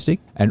fantastic.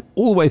 And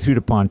all the way through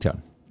to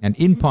Pinetown. And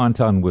in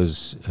Pinetown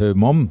was her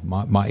mom,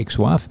 my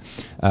ex-wife,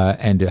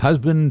 and her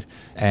husband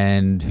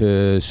and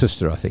her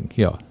sister, I think.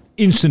 Yeah.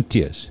 Instant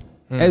tears.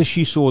 As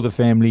she saw the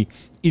family,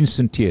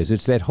 instant tears.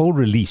 It's that whole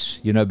release,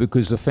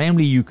 because the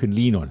family you can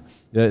lean on.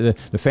 The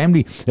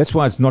family, that's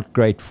why it's not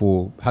great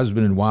for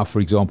husband and wife, for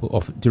example,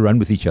 to run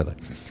with each other.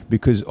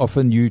 Because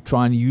often you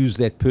try and use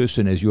that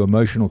person as your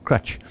emotional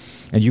crutch.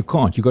 And you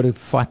can't. You've got to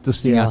fight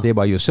this thing out there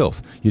by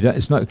yourself.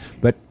 It's not.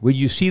 But when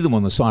you see them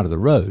on the side of the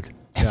road,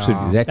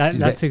 absolutely.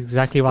 That's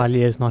exactly why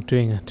Leah's not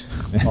doing it.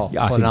 For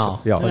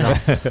now.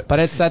 But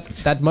it's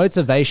that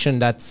motivation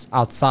that's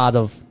outside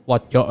of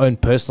what your own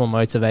personal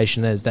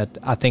motivation is that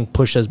I think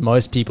pushes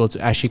most people to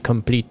actually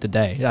complete the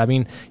day. I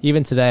mean,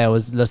 even today I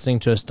was listening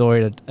to a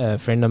story that a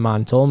friend of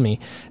mine told me,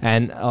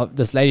 and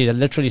this lady that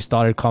literally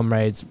started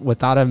Comrades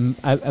without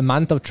a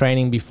month of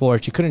training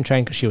before. She couldn't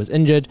train because she was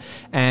injured,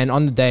 and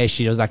on the day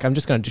she was like, I'm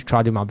just going to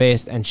try to do my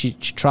best, and she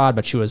tried,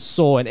 but she was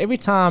sore, and every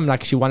time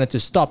like she wanted to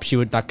stop, she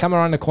would like come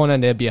around the corner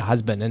and there'd be a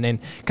husband, and then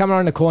come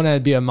around the corner and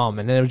there'd be a mom,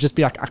 and it would just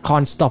be like, I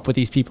can't stop with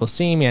these people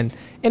seeing me, and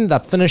ended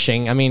up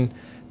finishing. I mean,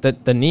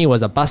 the knee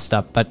was a bust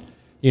up, but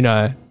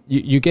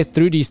you get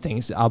through these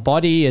things. Our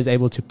body is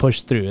able to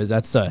push through. Is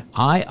that so?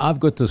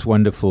 I've got this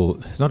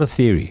wonderful, it's not a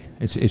theory,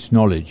 it's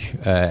knowledge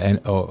and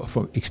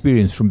from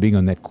experience from being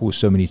on that course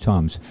so many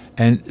times.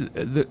 And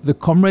the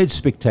Comrades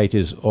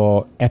spectators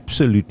are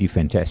absolutely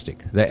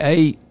fantastic.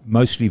 They're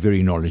mostly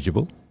very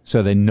knowledgeable.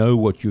 So they know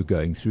what you're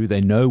going through. They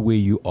know where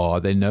you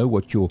are. They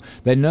know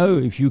they know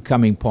if you're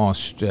coming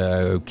past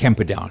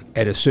Camperdown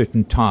at a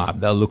certain time.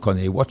 They'll look on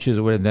their watches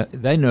or whatever.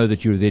 They know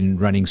that you're then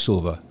running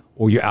silver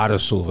or you're out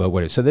of silver or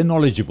whatever. So they're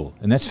knowledgeable,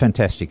 and that's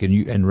fantastic.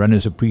 And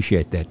runners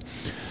appreciate that.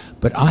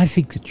 But I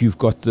think that you've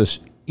got this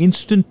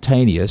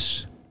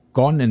instantaneous,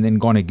 gone and then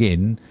gone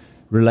again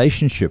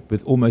relationship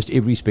with almost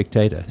every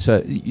spectator.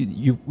 So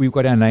we've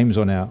got our names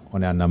on our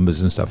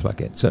numbers and stuff like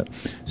that.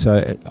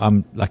 So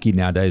I'm lucky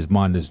nowadays.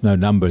 Mine is no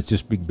number. It's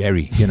just Big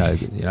Barry.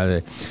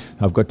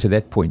 I've got to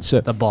that point.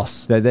 So the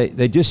boss.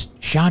 They just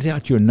shout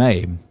out your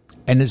name,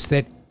 and it's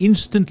that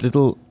instant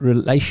little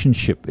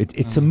relationship.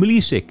 It's a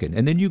millisecond,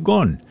 and then you're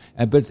gone.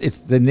 But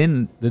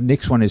then the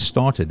next one has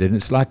started, and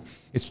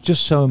it's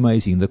just so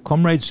amazing. The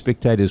Comrades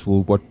spectators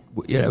will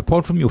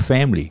apart from your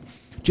family.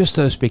 Just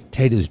those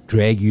spectators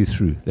drag you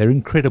through. They're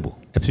incredible,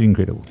 absolutely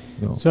incredible.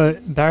 Yeah. So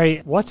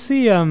Barry, what's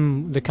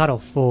the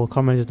cutoff for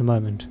Comrades at the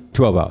moment?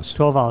 12 hours.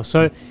 12 hours.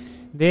 So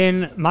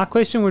then my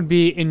question would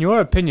be, in your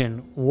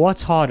opinion,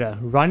 what's harder,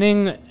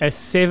 running a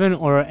 7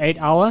 or an 8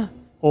 hour?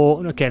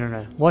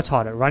 What's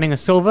harder, running a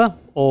silver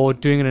or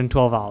doing it in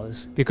 12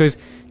 hours? Because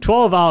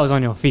 12 hours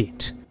on your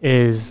feet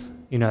is,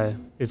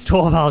 it's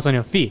 12 hours on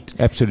your feet.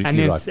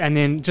 Absolutely right. And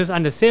then just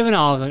under 7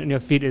 hours on your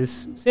feet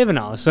is 7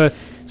 hours. So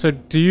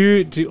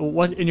do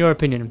what, in your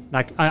opinion,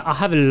 like I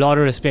have a lot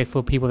of respect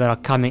for people that are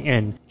coming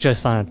in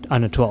just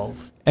under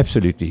 12.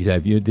 Absolutely,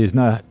 Dave. There's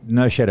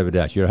no shadow of a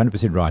doubt. You're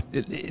 100% right.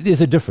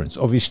 There's a difference,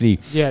 obviously.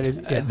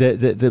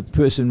 The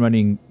person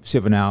running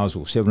 7 hours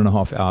or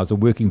 7.5 hours are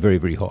working very,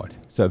 very hard.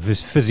 So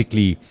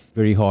physically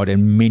very hard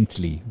and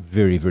mentally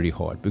very, very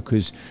hard,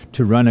 because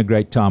to run a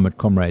great time at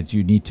Comrades,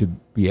 you need to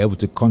be able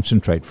to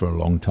concentrate for a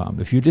long time.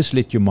 If you just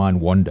let your mind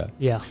wander,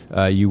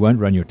 you won't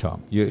run your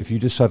time. If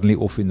you're just suddenly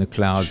off in the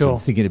clouds and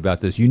thinking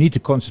about this, you need to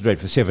concentrate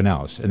for 7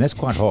 hours, and that's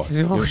quite hard.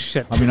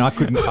 Shit! I mean, I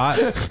couldn't.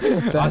 I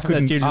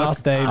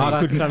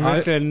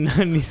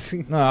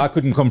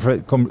couldn't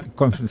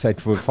compensate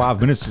for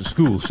 5 minutes at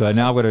school, so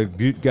now I've got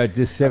to go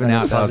this 7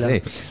 hours out there.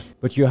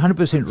 But you're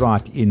 100%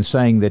 right in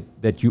saying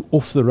that you're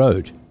off the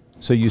road.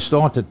 So you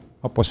start at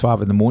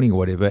 5:30 in the morning or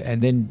whatever,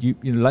 and then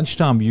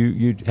lunchtime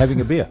you're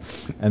having a beer,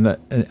 and the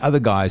other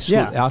guys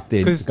still out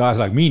there. Guys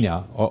like me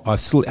now are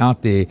still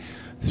out there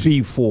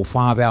 3, 4,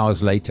 5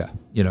 hours later.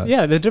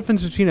 Yeah, the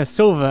difference between a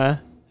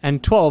silver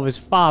and 12 is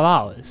 5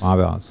 hours. 5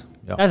 hours.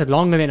 Yeah. That's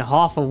longer than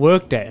half a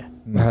work day.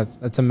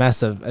 It's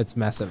massive. It's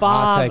massive.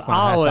 5 I take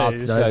my hat off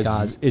to those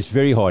guys. It's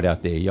very hard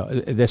out there. Yeah,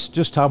 that's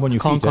just time on your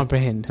feet. Can't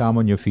comprehend. Time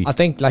on your feet. I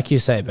think, like you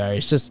say, Barry,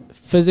 it's just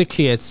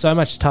physically, it's so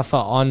much tougher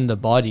on the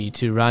body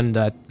to run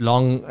that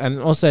long. And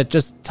also it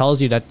just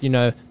tells you that,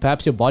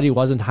 perhaps your body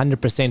wasn't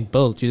 100%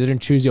 built. You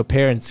didn't choose your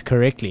parents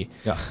correctly.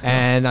 Yeah.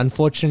 And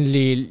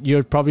unfortunately,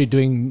 you're probably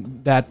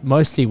doing that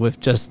mostly with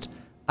just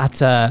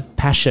utter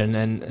passion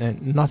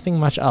and nothing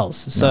much else.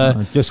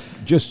 So just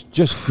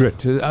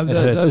grit.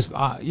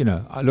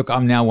 Look,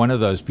 I'm now one of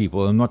those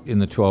people. I'm not in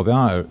the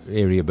 12-hour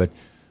area, but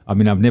I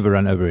mean, I've never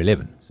run over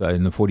 11. So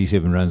in the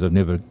 47 runs, I've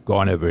never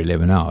gone over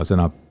 11 hours,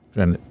 and I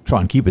try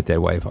and keep it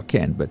that way if I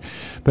can.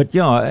 But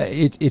yeah,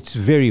 it's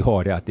very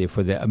hard out there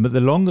for that. But the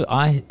longer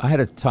I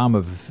had a time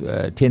of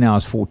 10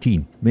 hours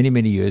 14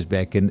 many years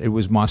back, and it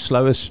was my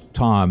slowest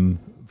time.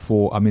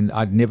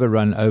 I'd never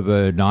run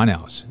over 9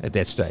 hours at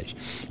that stage,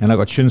 and I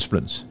got shin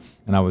splints.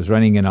 and I was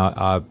running, and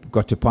I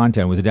got to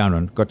Pinetown with a down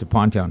run, got to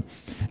Pinetown,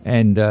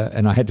 and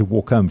I had to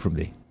walk home from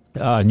there.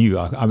 I knew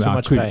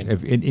I couldn't.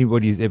 If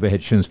anybody's ever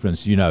had shin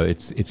splints,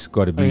 it's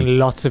got to be. I mean,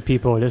 lots of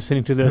people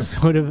listening to this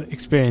sort of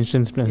experience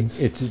shin splints.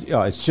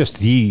 It's just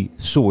the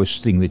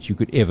sorest thing that you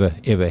could ever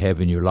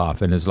have in your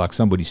life, and it's like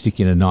somebody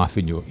sticking a knife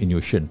in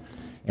your shin,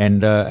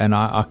 and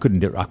I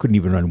couldn't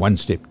even run one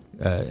step,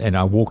 and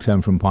I walked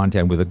home from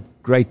Pinetown with a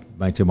great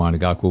mate of mine, a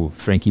guy called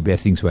Frankie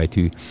Bethingsway,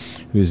 who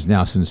is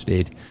now since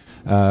dead.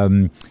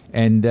 And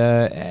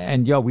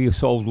we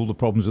solved all the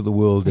problems of the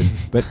world.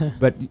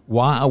 But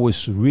why I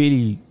was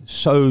really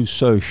so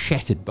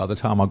shattered by the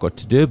time I got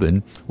to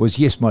Durban was,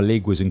 yes, my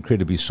leg was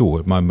incredibly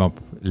sore. My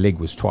leg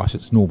was twice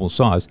its normal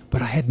size,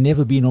 but I had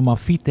never been on my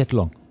feet that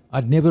long.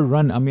 I'd never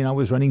run. I mean, I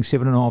was running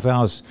 7.5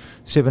 hours,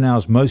 7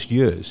 hours most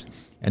years,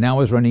 and I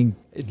was running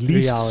at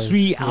least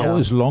 3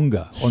 hours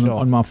longer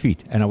on my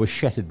feet, and I was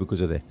shattered because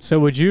of that. So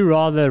would you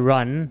rather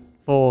run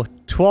for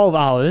 12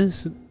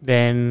 hours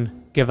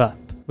than give up?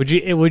 Would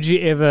you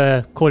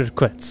ever call it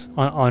quits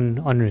on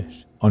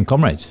route? On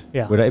Comrades?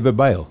 Yeah. Would I ever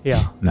bail?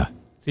 Yeah. No.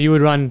 So you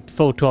would run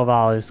full 12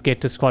 hours, get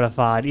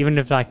disqualified, even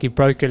if like you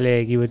broke a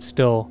leg, you would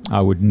still.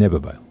 I would never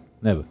bail.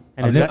 Never.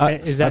 And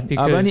is that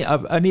because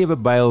I've only ever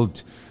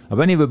bailed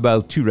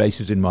 2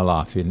 races in my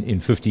life in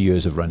 50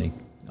 years of running.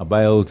 I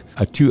bailed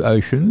at 2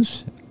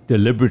 Oceans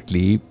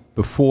deliberately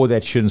before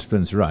that shin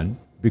splints run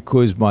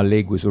because my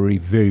leg was already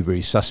very,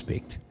 very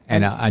suspect,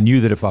 and I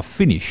knew that if I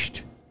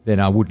finished, then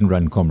I wouldn't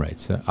run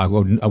Comrades. I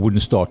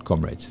wouldn't start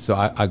Comrades. So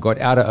I got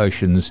out of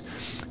Oceans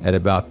at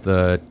about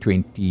the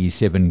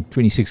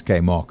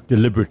 26K mark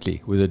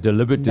deliberately, with a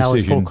deliberate decision. That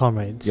was before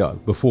Comrades. Yeah,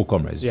 before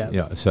Comrades.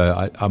 Yeah.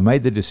 So I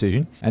made the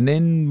decision. And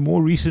then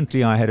more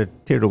recently, I had a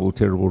terrible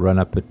run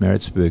up at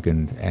Maritzburg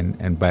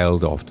and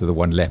bailed after the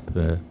one lap.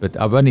 But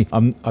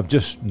I'm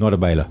just not a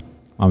bailer.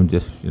 I'm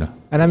just,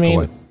 And I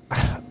mean,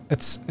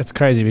 it's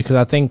crazy because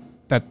I think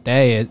that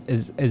day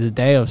is a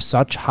day of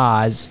such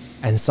highs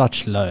and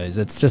such lows.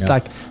 It's just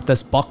like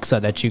this boxer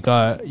that you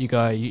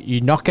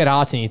knock it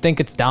out and you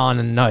think it's down,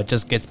 and no, it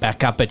just gets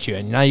back up at you,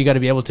 and now you got to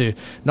be able to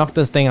knock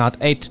this thing out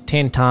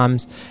 8-10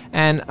 times.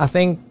 And I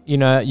think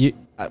you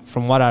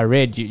from what I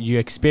read, you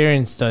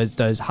experienced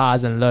those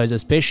highs and lows,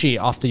 especially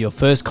after your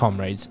first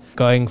Comrades,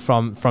 going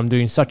from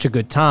doing such a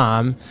good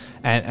time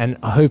and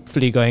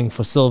hopefully going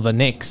for silver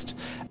next.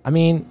 I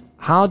mean,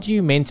 how do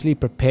you mentally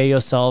prepare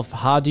yourself?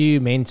 How do you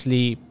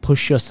mentally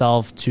push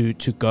yourself to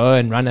go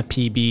and run a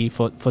PB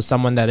for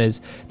someone that is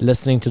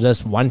listening to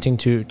this, wanting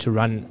to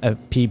run a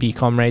PB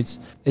Comrades?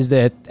 Is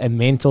there a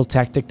mental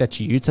tactic that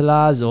you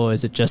utilize, or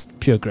is it just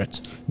pure grit?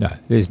 No,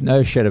 there's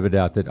no shadow of a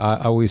doubt that I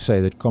always say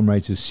that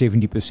Comrades is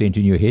 70%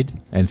 in your head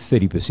and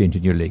 30%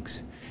 in your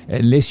legs.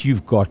 Unless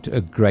you've got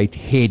a great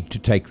head to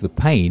take the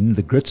pain,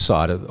 the grit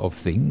side of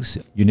things,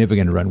 you're never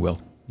going to run well.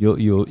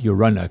 You'll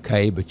run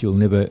okay, but you'll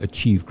never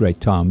achieve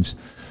great times,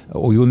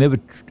 or you'll never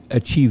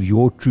achieve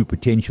your true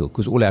potential,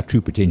 because all our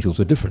true potentials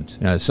are different.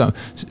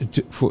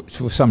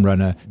 For some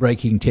runner,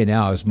 breaking 10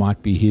 hours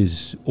might be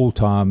his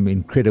all-time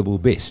incredible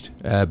best,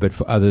 but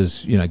for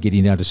others,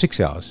 getting down to 6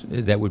 hours,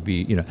 that would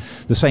be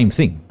the same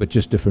thing, but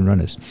just different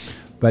runners.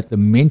 But the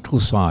mental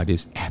side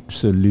is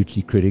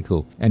absolutely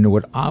critical. And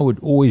what I would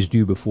always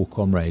do before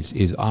Comrades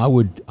is I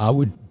would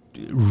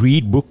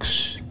read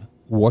books,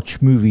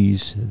 watch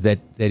movies that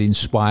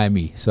inspire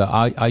me. So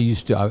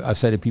I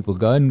say to people,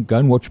 go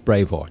and watch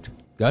Braveheart.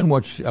 Go and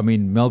watch,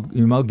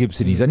 Mel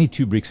Gibson, he's only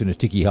 2 bricks and a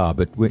ticky ha,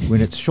 but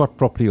when it's shot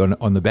properly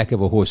on the back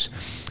of a horse,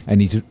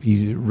 and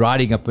he's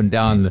riding up and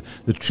down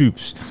the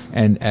troops,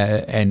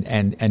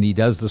 and he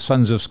does the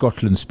Sons of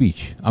Scotland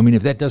speech. I mean,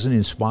 if that doesn't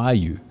inspire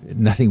you,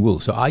 nothing will.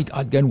 So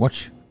I'd go and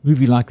watch a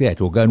movie like that,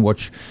 or go and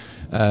watch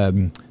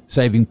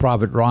Saving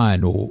Private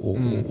Ryan,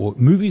 or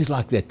movies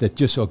like that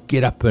just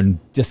get up and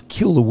just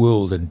kill the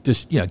world, and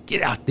just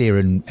get out there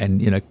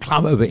and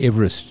climb over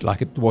Everest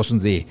like it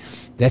wasn't there.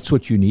 That's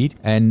what you need.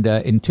 And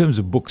in terms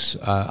of books,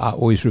 I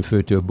always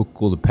refer to a book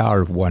called The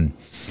Power of One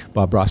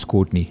by Bryce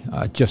Courtney.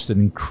 Just an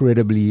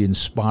incredibly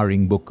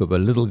inspiring book of a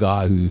little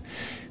guy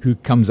who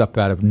comes up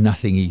out of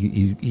nothing.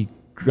 He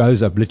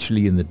grows up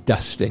literally in the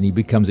dust, and he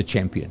becomes a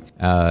champion.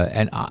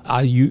 And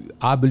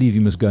I believe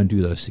you must go and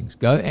do those things.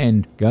 Go.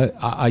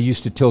 I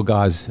used to tell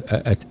guys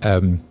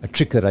a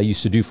trick that I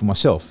used to do for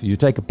myself. You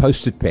take a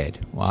Post-it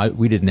pad. Well,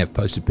 we didn't have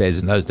Post-it pads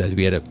in those days.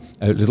 We had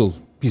a little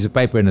piece of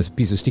paper and a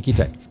piece of sticky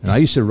tape. And I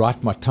used to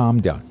write my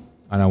time down.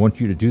 And I want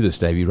you to do this,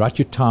 Davey. Write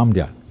your time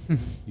down.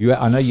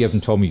 I know you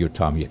haven't told me your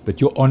time yet, but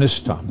your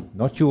honest time,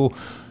 not your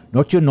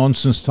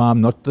nonsense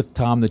time, not the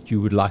time that you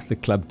would like the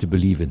club to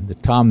believe in, the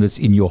time that's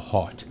in your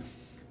heart.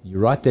 You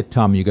write that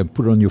time, and you go and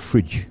put it on your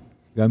fridge.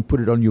 Go and put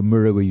it on your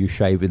mirror where you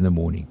shave in the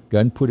morning. Go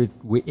and put it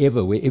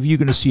wherever you're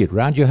going to see it,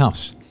 around your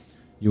house.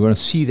 You want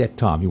to see that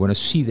time. You want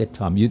to see that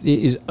time. There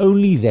is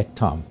only that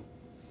time.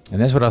 And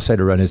that's what I say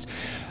to runners.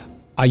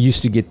 I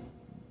used to get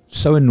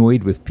so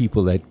annoyed with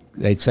people that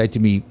they'd say to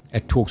me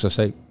at talks, I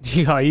say,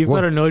 yeah, you've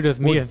got annoyed with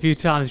me a few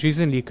times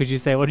recently because you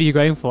say, what are you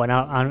going for? And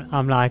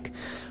I'm like,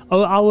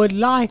 oh, I would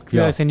like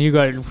this. And you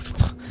go,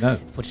 No.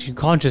 But you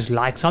can't just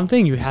like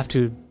something. You have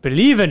to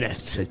believe in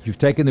it. You've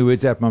taken the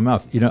words out of my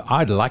mouth.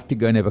 I'd like to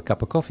go and have a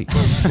cup of coffee.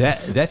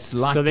 That's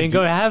like. So then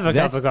go have a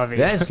cup of coffee.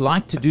 That's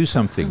like to do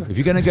something. If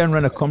you're going to go and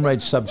run a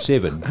Comrades sub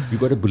 7,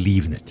 you've got to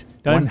believe in it.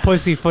 Don't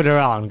pussyfoot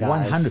around, guys.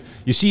 100.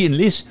 You see,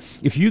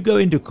 if you go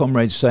into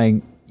Comrades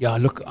saying, yeah,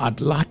 look,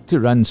 I'd like to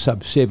run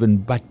sub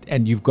 7,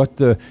 and you've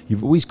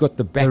always got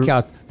the back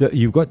out.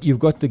 You've got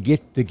the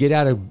get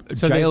out of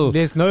jail. So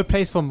there's no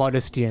place for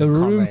modesty. The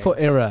room Comrades. for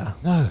error.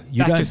 No, you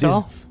Back don't.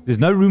 yourself. There's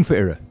no room for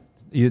error.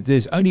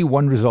 There's only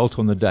one result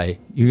on the day.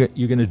 You're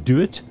going to do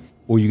it,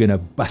 or you're going to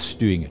bust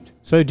doing it.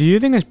 So do you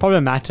think it's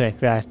problematic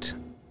that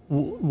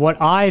what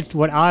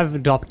I've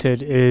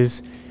adopted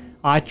is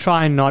I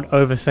try and not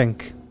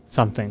overthink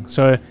something.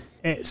 So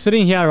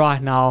sitting here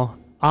right now,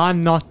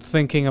 I'm not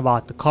thinking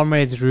about the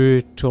Comrades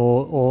route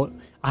or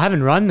I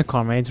haven't run the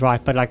Comrades,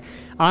 right? But like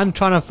I'm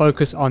trying to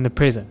focus on the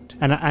present,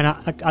 and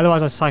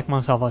otherwise I psych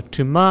myself out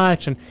too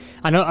much. And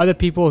I know other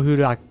people who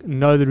like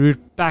know the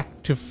route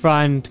back to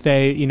front.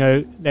 They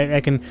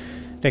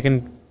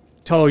can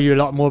tell you a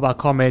lot more about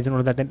Comrades and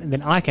all of that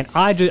than I can.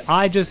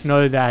 I just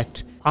know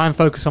that I'm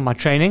focused on my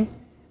training,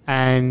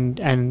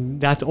 and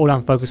that's all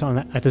I'm focused on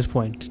at this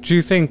point. Do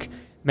you think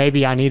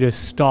maybe I need to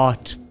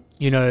start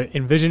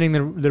envisioning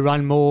the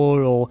run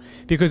more? Or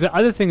because the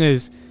other thing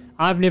is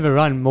I've never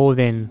run more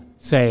than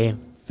say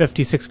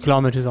 56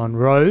 kilometers on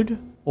road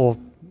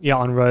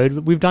on road.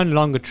 We've done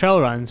longer trail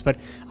runs, but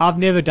I've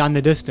never done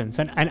the distance.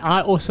 And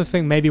I also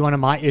think maybe one of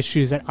my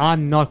issues that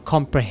I'm not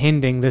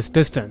comprehending this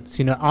distance.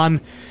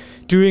 I'm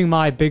doing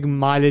my big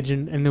mileage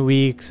in the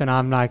weeks, and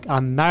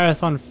I'm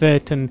marathon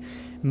fit, and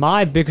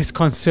my biggest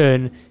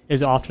concern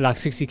is after like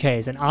 60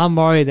 Ks, and I'm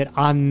worried that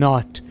I'm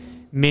not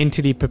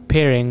mentally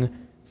preparing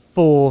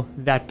for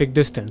that big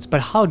distance.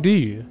 But how do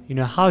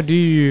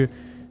you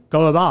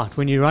go about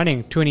when you're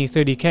running 20,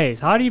 30 Ks?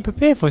 How do you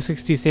prepare for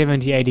 60,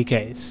 70, 80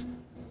 Ks?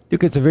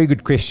 Look, it's a very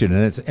good question,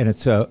 and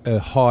it's a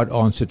hard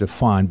answer to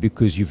find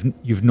because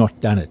you've not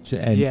done it.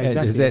 And exactly,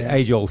 there's that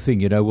age-old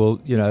thing,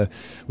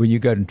 when you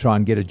go and try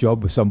and get a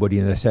job with somebody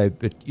and they say,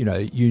 but you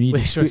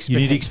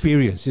need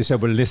experience. They say,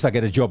 well, unless I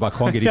get a job, I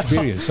can't get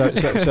experience. so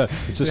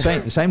it's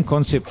the same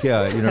concept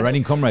here.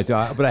 Running Comrades,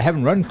 but I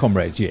haven't run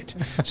Comrades yet.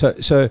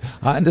 So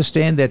I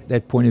understand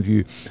that point of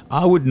view.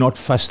 I would not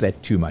fuss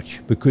that too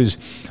much because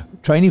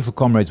training for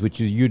Comrades, which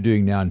you're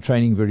doing now and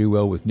training very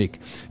well with Nick,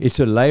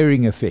 it's a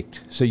layering effect.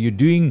 So you're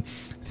doing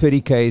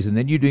 30 Ks and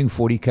then you're doing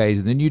 40 Ks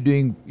and then you're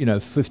doing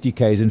 50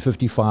 Ks and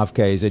 55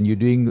 Ks and you're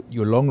doing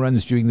your long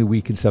runs during the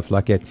week and stuff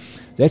like that.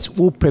 That's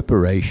all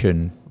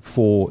preparation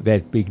for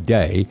that big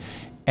day,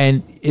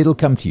 and it'll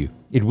come to you.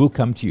 It will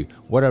come to you.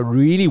 What I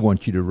really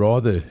want you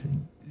to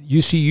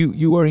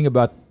you're worrying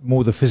about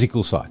more the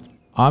physical side.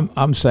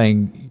 I'm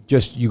saying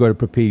just you got to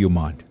prepare your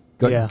mind.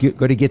 Got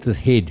to get this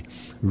head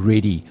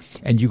ready,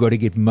 and you got to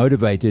get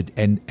motivated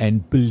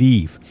and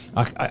believe.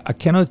 I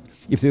cannot.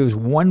 If there was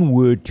one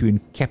word to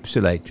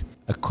encapsulate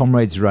a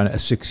Comrades runner, a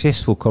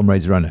successful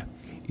Comrades runner,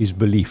 is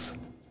belief.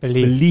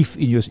 Belief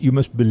in your. You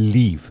must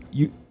believe.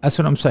 That's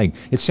what I'm saying.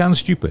 It sounds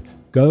stupid.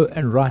 Go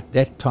and write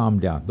that time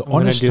down. The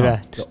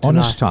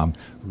honest time.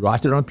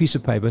 Write it on a piece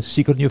of paper.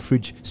 Stick it on your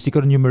fridge. Stick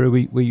it on your mirror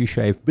where you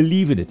shave.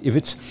 Believe in it. If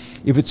it's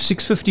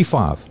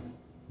 6:55,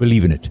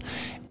 believe in it.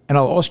 And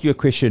I'll ask you a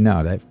question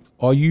now, Dave.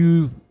 Are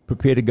you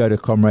prepared to go to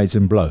Comrades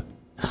and blow?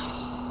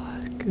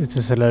 It's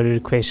just a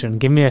loaded question.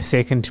 Give me a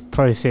second to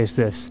process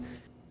this.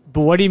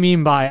 But what do you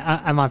mean by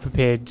am I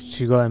prepared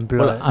to go and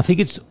blow? Well, I think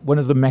it's one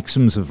of the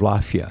maxims of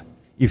life here.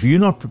 If you're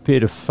not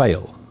prepared to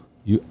fail,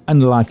 you're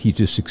unlikely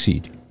to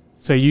succeed.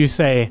 So you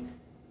say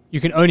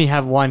you can only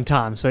have one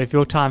time. So if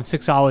your time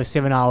 6 hours,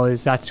 7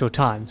 hours, that's your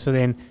time. So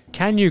then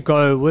can you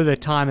go with a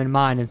time in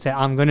mind and say,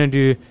 I'm going to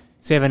do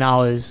 7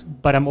 hours,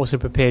 but I'm also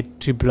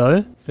prepared to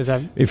blow?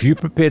 If you're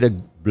prepared to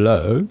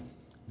blow,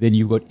 then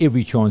you've got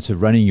every chance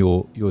of running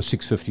your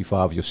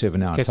 6:55, your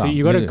 7 hour time. So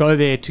you got to go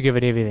there to give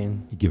it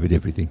everything. You give it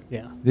everything.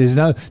 Yeah. There's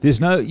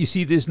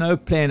no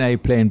plan A,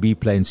 plan B,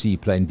 plan C,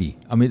 plan D.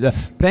 I mean, the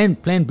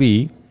plan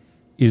B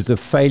is the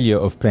failure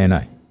of plan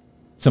A.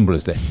 Simple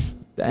as that.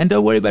 And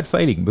don't worry about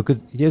failing, because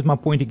here's my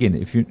point again.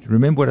 If you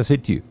remember what I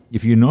said to you,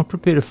 if you're not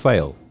prepared to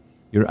fail,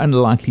 you're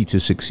unlikely to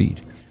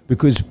succeed.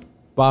 Because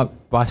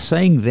by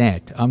saying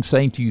that, I'm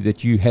saying to you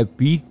that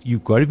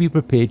you've got to be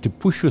prepared to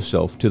push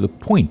yourself to the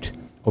point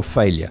of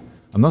failure.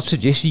 I'm not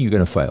suggesting you're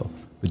going to fail,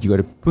 but you've got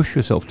to push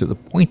yourself to the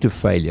point of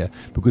failure,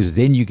 because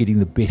then you're getting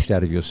the best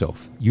out of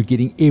yourself. You're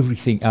getting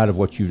everything out of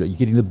what you've done. You're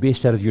getting the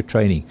best out of your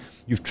training.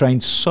 You've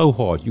trained so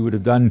hard. You would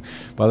have done,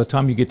 by the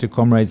time you get to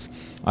Comrades,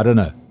 I don't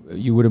know,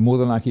 you would have more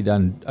than likely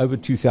done over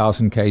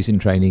 2,000 Ks in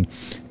training,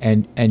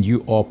 and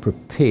you are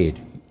prepared.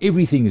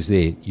 Everything is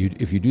there.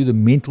 If you do the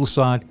mental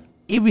side,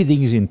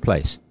 everything is in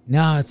place.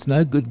 Now, it's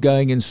no good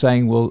going and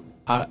saying, well,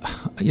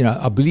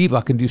 I believe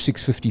I can do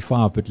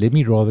 6:55, but let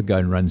me rather go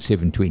and run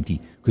 7:20,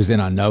 because then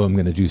I know I'm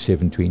going to do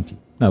 7:20.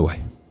 No way.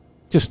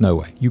 Just no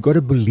way. You've got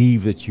to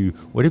believe that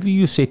whatever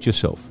you set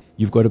yourself,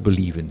 you've got to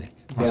believe in that.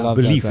 I love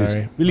belief that,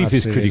 Barry. Belief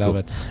is Absolutely critical. love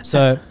it.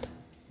 So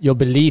your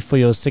belief for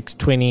your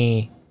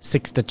 6:20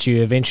 6 that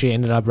you eventually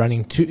ended up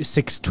running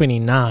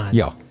 6:29.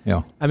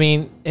 Yeah. I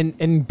mean,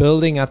 in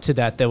building up to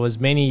that, there was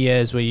many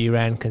years where you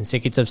ran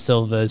consecutive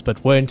silvers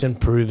but weren't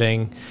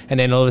improving, and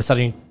then all of a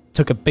sudden you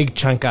took a big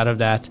chunk out of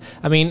that.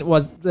 I mean,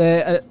 was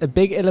there a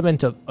big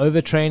element of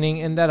overtraining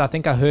in that? I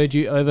think I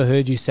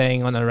overheard you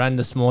saying on a run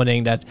this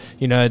morning that,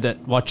 that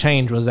what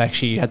changed was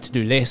actually you had to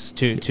do less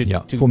to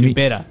do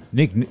better.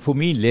 Nick, for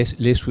me,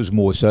 less was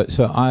more. So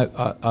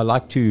I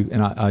like to,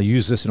 and I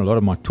use this in a lot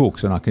of my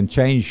talks, and I can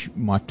change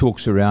my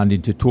talks around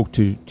into talk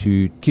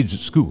to kids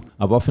at school.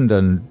 I've often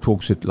done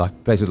talks at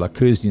like places like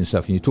Kersney and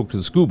stuff, and you talk to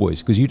the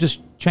schoolboys because you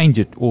just change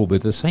it all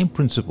with the same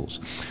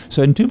principles.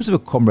 So in terms of a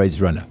Comrades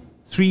runner,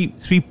 three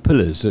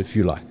pillars, if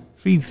you like,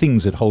 three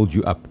things that hold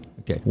you up.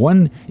 Okay,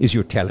 one is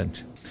your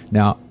talent.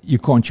 Now, you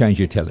can't change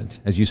your talent.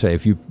 As you say,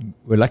 if you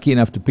were lucky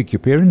enough to pick your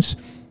parents,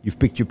 you've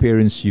picked your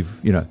parents,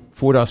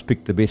 Fordyce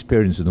picked the best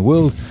parents in the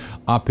world.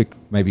 I picked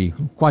maybe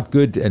quite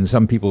good, and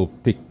some people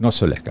pick not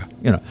so lekker,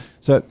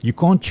 So you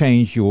can't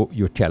change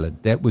your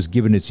talent. That was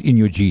given, it's in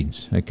your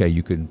genes. Okay,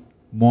 you can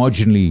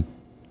marginally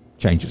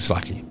change it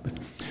slightly. But,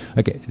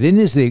 okay, then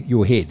there's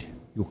your head,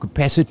 your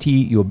capacity,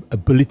 your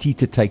ability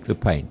to take the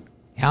pain.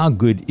 How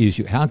good is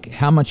you?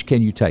 How much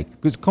can you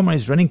take?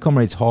 Because running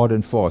Comrades hard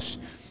and fast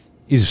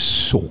is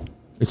sore.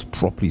 It's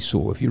properly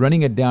sore. If you're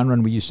running a down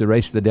run, we used to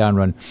race the down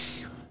run,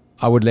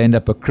 I would land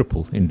up a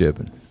cripple in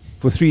Durban.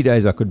 For 3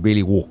 days, I could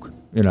barely walk.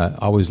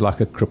 I was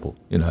like a cripple,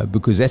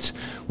 because that's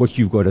what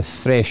you've got to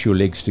thrash your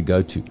legs to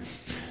go to.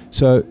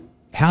 So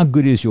how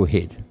good is your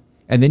head?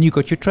 And then you've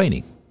got your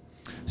training.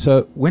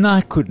 So when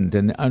I couldn't,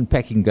 and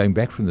unpacking going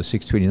back from the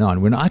 6:29,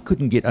 when I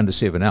couldn't get under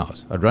 7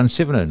 hours, I'd run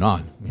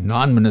 7:09,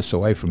 9 minutes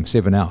away from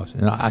 7 hours.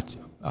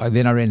 And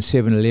then I ran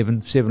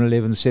 7:11,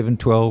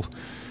 7:12,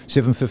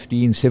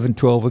 7:15,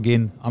 7:12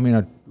 again. I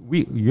mean,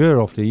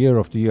 year after year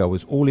after year, I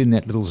was all in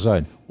that little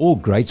zone. All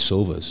great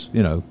silvers,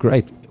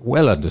 great,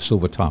 well under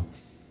silver time.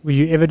 Were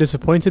you ever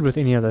disappointed with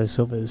any of those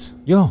silvers?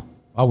 Yeah,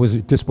 I was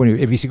disappointed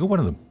with every single one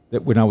of them.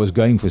 That when I was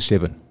going for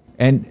 7,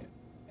 and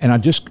I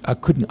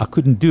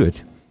couldn't do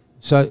it.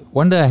 So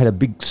one day I had a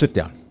big sit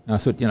down, and I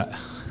thought,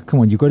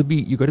 come on, you're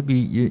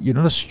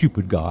not a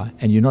stupid guy,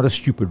 and you're not a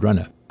stupid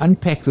runner.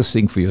 Unpack this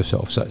thing for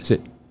yourself. So I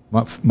said,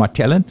 my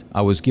talent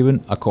I was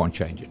given, I can't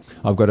change it.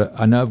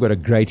 I know I've got a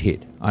great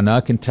head. I know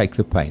I can take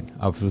the pain.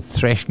 I've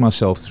thrashed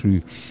myself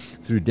through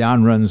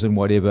down runs and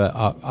whatever.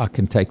 I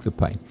can take the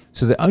pain.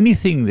 So the only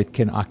thing that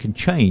I can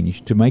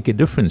change to make a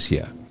difference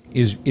here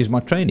is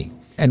my training.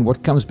 And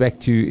what comes back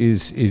to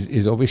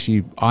is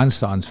obviously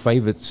Einstein's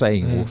favorite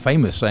saying or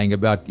famous saying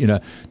about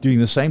doing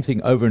the same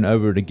thing over and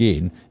over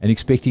again and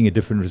expecting a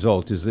different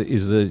result is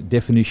the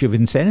definition of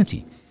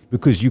insanity,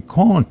 because you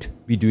can't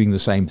be doing the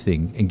same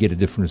thing and get a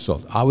different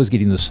result. I was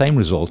getting the same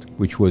result,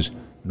 which was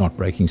not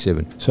breaking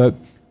 7. So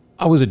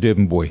I was a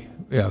Durban boy,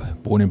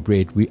 born and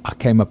bred. I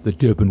came up the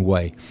Durban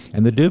way,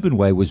 and the Durban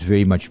way was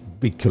very much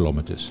big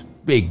kilometers,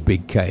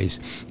 big Ks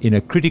in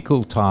a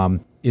critical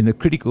time. In the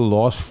critical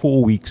last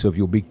 4 weeks of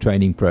your big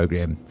training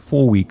program,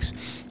 4 weeks,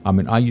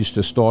 I used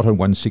to start on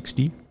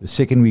 160, the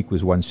second week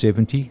was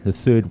 170, the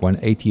third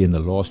 180, and the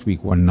last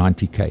week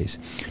 190 Ks.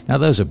 Now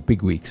those are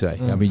big weeks, eh?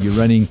 I mean, you're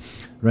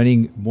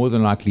running more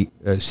than likely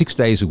 6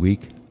 days a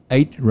week,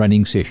 8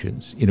 running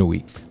sessions in a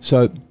week.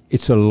 So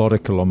it's a lot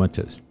of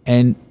kilometers.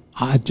 And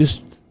I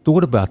just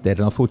thought about that,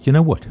 and I thought, you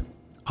know what?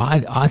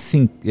 I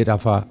think that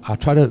if I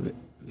try to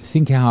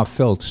think how I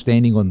felt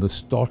standing on the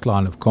start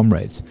line of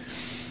Comrades,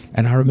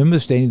 and I remember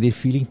standing there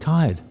feeling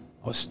tired.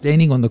 I was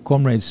standing on the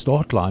Comrades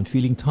start line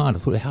feeling tired. I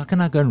thought, how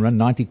can I go and run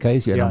 90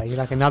 Ks here? Yeah, you're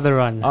like another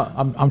run.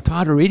 I'm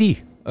tired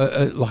already.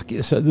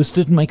 So this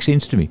didn't make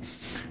sense to me.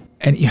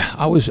 And yeah,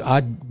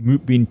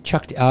 I'd been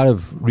chucked out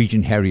of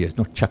Region Harriers,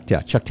 not chucked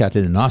out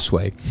in a nice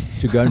way,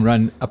 to go and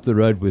run up the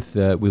road with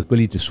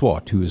Billy de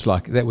Swart, who was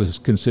that was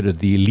considered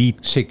the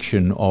elite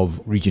section of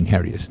Region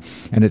Harriers.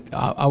 And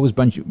I was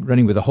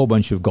running with a whole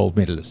bunch of gold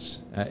medalists,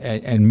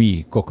 and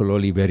me,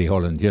 Kokololi, Barry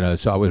Holland,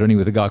 so I was running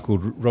with a guy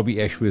called Robbie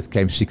Ashworth,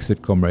 came 6th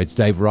at Comrades,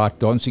 Dave Wright,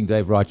 Dancing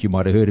Dave Wright, you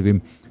might have heard of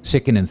him,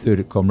 2nd and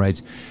 3rd at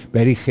Comrades,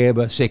 Barry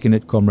Gerber, 2nd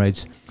at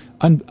Comrades.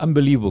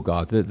 Unbelievable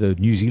guy. The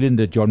New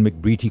Zealander John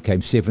McBreety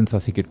came 7th, I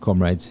think, at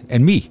Comrades,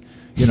 and me.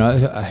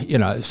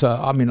 So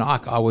I mean,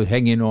 I was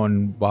hanging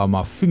on by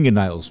my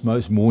fingernails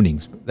most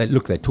mornings. They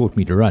taught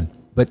me to run,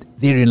 but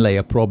therein lay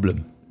a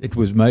problem. It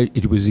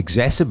was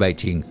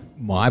exacerbating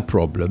my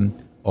problem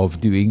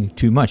of doing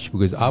too much,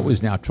 because I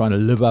was now trying to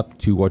live up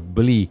to what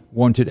Billy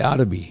wanted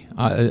out of me.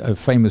 A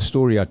famous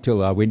story I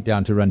tell, I went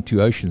down to run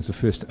 2 Oceans, the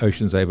first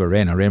Oceans I ever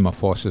ran. I ran my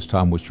fastest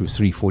time, which was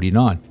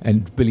 3:49.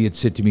 And Billy had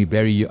said to me,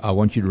 Barry, I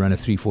want you to run a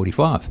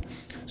 3:45.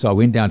 So I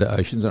went down to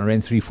Oceans and I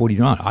ran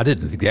 3:49. I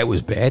didn't think that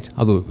was bad.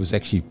 I thought it was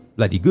actually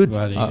bloody good.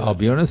 I'll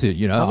be honest with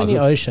you. How many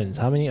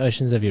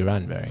oceans have you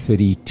run, Barry?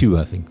 32,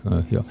 I think.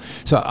 Yeah.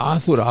 So I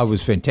thought I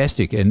was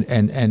fantastic, and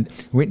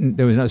went and,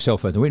 there was no cell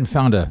phone. I went and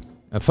found a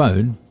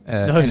phone.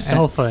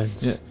 Cell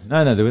phones.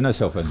 Yeah, no, there were no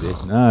cell phones there.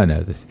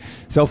 No, the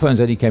cell phones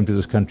only came to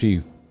this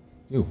country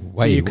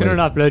So you couldn't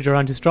upload your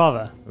run to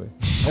Strava.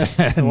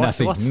 So what's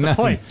the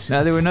point?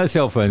 No, there were no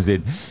cell phones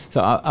then.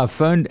 So I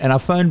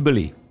phoned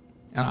Billy.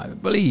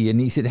 Billy, and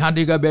he said, "How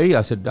do you go, Barry?"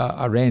 I said,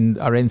 I ran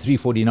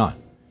 3:49.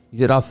 He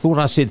said, "I thought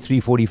I said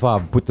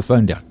 3:45. Put the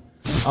phone down."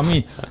 I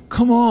mean,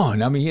 come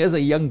on. I mean, here's a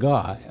young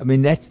guy. I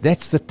mean,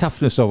 that's the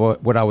toughness of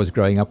what I was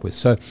growing up with.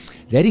 So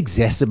that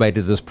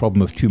exacerbated this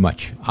problem of too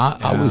much.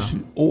 I was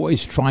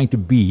always trying to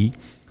be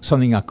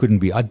something I couldn't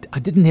be. I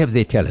didn't have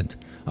their talent.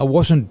 I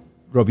wasn't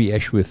Robbie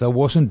Ashworth. I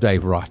wasn't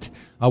Dave Wright.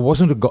 I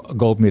wasn't a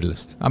gold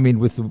medalist. I mean,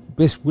 with the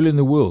best will in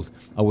the world,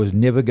 I was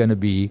never going to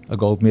be a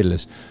gold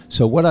medalist.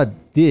 So what I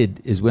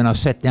did is when I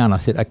sat down, I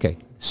said, okay,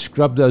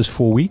 scrub those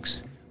 4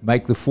 weeks,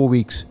 make the 4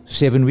 weeks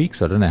 7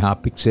 weeks. I don't know how I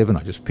picked 7.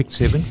 I just picked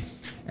 7.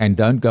 And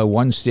don't go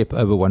one step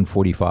over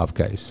 145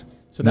 Ks.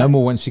 So no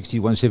more 160,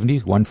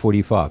 170s,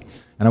 145.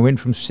 And I went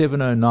from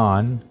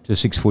 709 to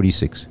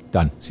 646.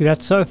 Done. See,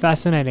 that's so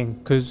fascinating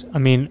because, I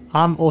mean,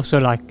 I'm also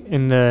like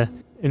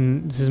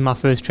this is my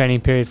first training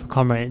period for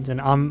Comrades,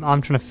 and I'm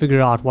trying to figure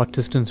out what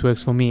distance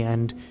works for me.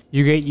 And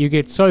you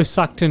get so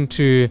sucked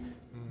into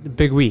the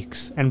big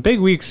weeks, and big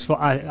weeks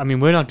for I mean,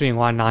 we're not doing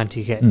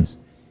 190 Ks.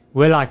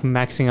 We're like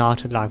maxing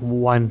out at like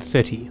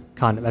 130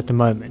 kind of at the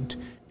moment.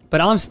 But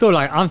I'm still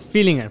like, I'm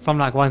feeling it from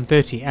like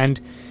 130, and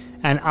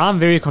I'm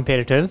very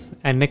competitive,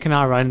 and Nick and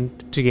I run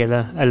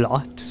together a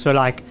lot. So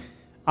like,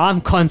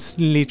 I'm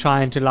constantly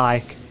trying to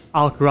like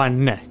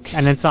outrun Nick,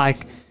 and it's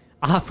like,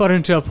 I've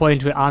gotten to a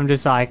point where I'm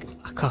just like,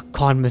 I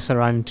can't miss a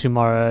run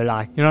tomorrow.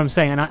 Like, you know what I'm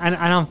saying? And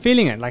I'm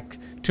feeling it. Like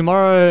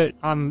tomorrow,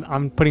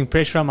 I'm putting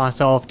pressure on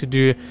myself to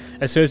do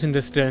a certain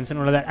distance and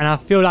all of that. And I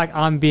feel like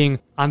I'm being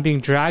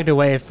dragged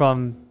away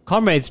from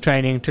Comrades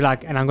training to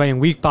like, and I'm going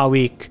week by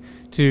week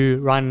to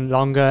run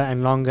longer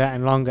and longer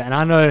and longer. And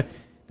I know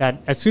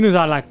that as soon as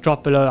I like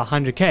drop below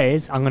 100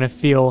 Ks, I'm going to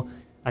feel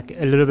like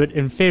a little bit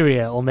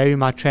inferior, or maybe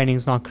my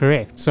training's not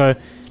correct. So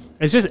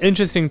it's just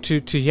interesting to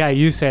hear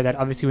you say that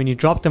obviously when you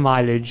drop the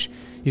mileage,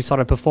 you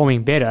started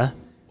performing better.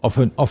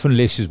 Often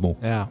less is more.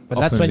 Yeah, but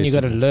that's when you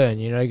got to learn.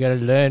 You got to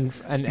learn,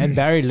 and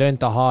Barry learned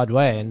the hard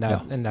way in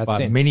that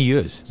sense. Many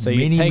years. So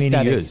many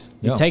years.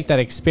 You take that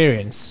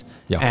experience,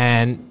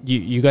 and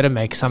you got to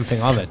make something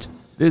of it.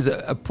 There's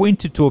a point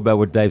to talk about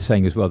what Dave's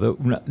saying as well.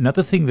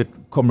 Another thing that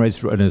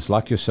Comrades runners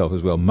like yourself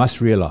as well must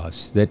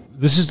realize that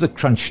this is the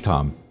crunch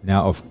time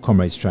now of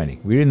Comrades training.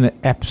 We're in the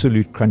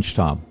absolute crunch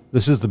time.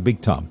 This is the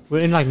big time.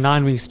 We're in like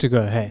 9 weeks to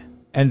go, hey?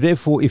 And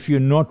therefore, if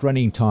you're not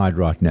running tired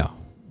right now,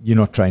 you're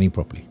not training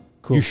properly.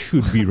 Cool. You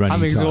should be running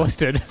I'm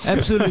exhausted.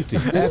 Absolutely.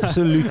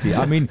 Absolutely.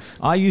 I mean,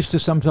 I used to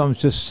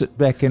sometimes just sit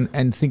back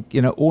and think,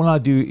 all I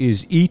do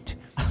is eat,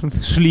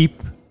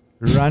 sleep,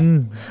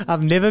 run.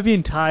 I've never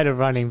been tired of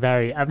running,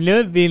 Barry. I've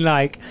never been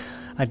like,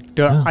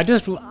 I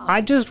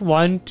just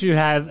want to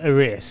have a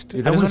rest.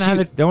 You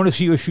don't want to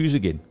see your shoes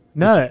again.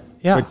 No,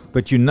 yeah.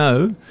 But you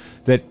know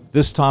that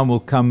this time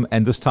will come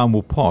and this time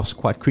will pass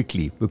quite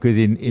quickly, because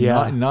in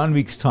 9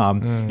 weeks'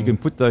 time, you can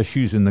put those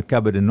shoes in the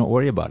cupboard and not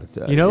worry about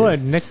it. You know what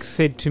Nick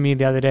said to me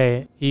the other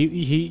day?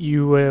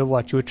 You were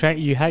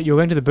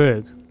going to the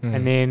Berg,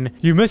 and then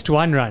you missed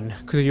one run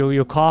because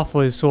your calf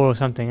was sore or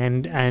something,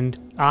 and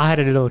I had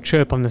a little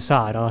chirp on the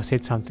side, or I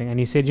said something, and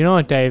he said, "You know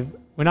what, Dave?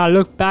 When I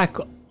look back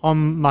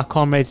on my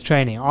Comrades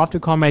training after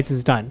Comrades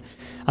is done,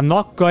 I'm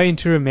not going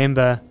to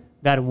remember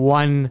that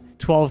one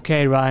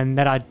 12K run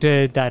that I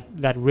did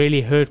that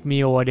really hurt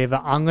me or whatever.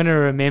 I'm going to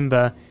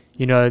remember,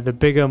 the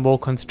bigger, more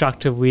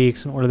constructive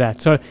weeks and all of that."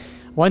 So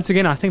once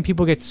again, I think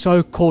people get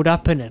so caught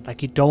up in it,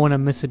 like you don't want to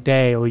miss a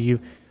day, or you're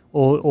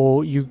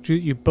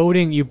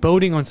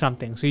building on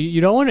something. So you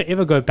don't want to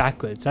ever go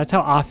backwards. That's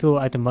how I feel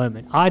at the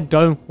moment. I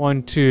don't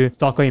want to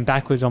start going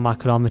backwards on my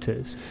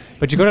kilometers,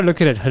 but you got to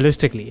look at it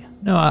holistically.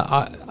 No,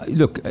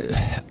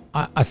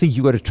 I think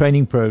you got a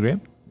training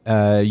program.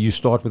 You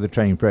start with a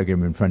training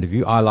program in front of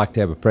you. I like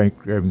to have a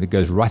program that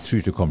goes right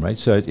through to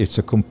Comrades, so it's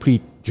a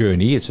complete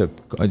journey. It's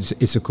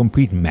a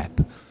complete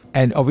map,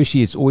 and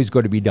obviously it's always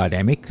got to be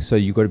dynamic. So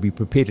you've got to be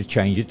prepared to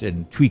change it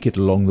and tweak it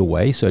along the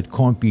way. So it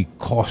can't be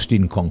cast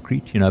in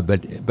concrete,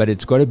 but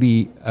it's got to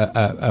be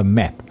a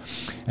map,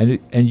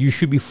 and you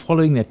should be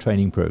following that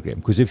training program,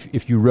 because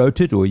if you wrote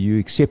it or you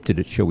accepted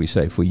it, shall we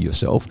say, for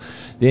yourself,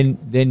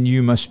 then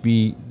you must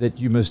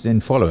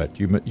then follow it.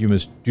 You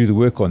must do the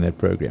work on that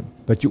program.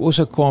 But you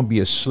also can't be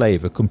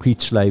a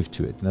complete slave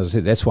to it. And as I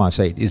said, that's why I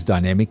say it is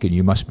dynamic, and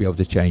you must be able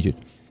to change it.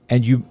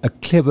 And a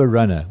clever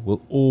runner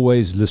will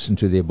always listen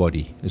to their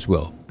body as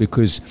well,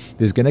 because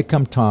there's going to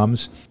come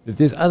times that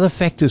there's other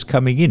factors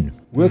coming in,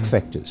 work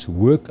factors,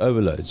 work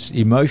overloads,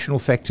 emotional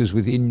factors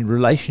within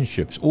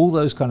relationships, all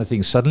those kind of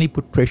things suddenly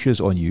put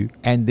pressures on you,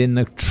 and then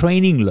the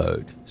training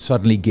load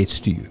suddenly gets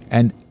to you.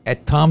 And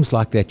at times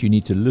like that, you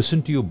need to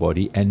listen to your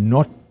body and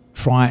not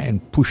try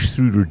and push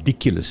through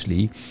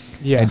ridiculously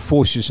and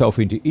force yourself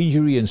into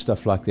injury and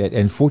stuff like that.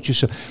 And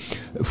Fordyce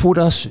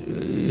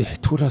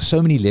taught us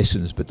so many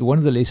lessons, but one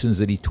of the lessons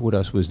that he taught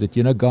us was that,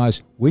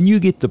 guys, when you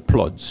get the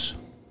plods,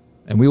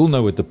 and we all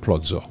know what the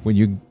plods are, when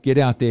you get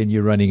out there and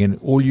you're running and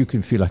all you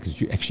can feel like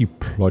is you're actually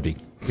plodding,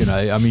 You know,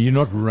 I mean, you're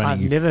not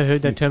running. I've never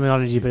heard that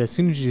terminology, but as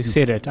soon as you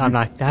said it, I'm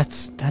like,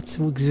 that's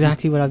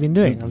exactly what I've been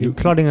doing. I've been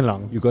plodding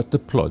along. You got the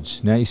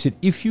plods. Now, he said,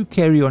 if you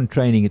carry on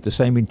training at the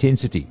same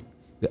intensity,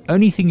 the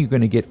only thing you're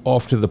going to get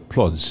after the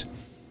plods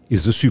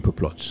is the super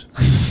plods.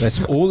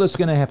 That's all that's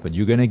going to happen.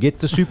 You're going to get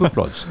the super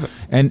plods,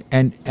 and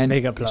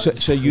mega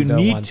plods. So you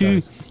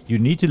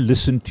need to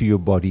listen to your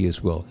body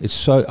as well. It's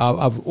so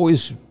I've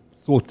always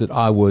thought that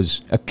I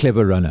was a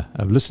clever runner.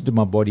 I've listened to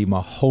my body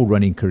my whole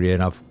running career,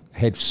 and I've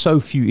had so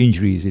few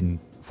injuries in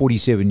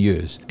 47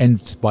 years, and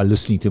it's by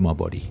listening to my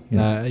body. You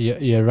know?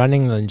 Your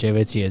running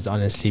longevity has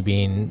honestly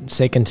been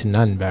second to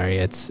none, Barry.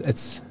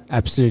 It's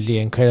absolutely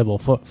incredible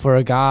for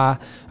a guy.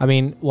 I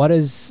mean,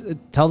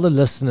 tell the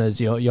listeners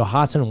your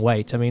height and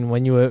weight. I mean,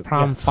 when you were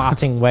prime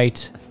fighting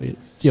weight,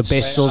 your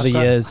best silver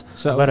years.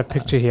 So I've got a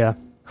picture here.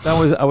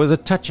 I was a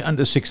touch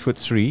under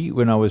 6'3"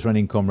 when I was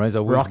running Comrades. I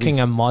was rocking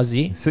a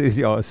mozzie.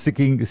 I was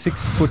sticking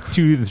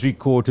 6'2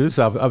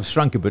 3/4. I've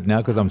shrunk a bit now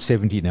because I'm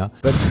 70 now.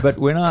 But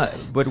when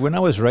I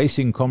was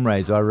racing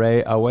Comrades, I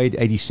weighed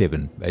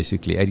 87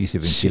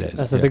 kilos.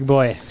 That's a big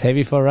boy. It's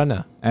heavy for a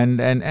runner.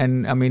 And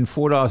I mean,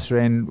 Fordyce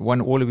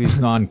won all of his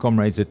 9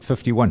 Comrades at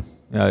 51.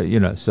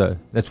 So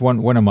that's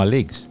one of my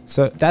legs.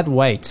 So that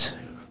weight,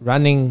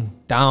 running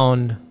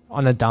down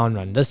on a down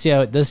run. This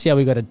year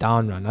we got a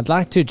down run. I'd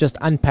like to just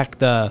unpack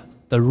the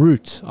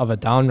route of a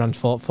down run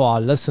for our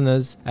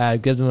listeners,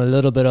 give them a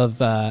little bit of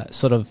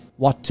sort of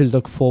what to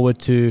look forward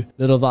to,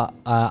 little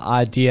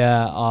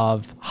idea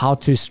of how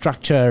to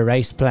structure a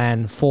race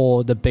plan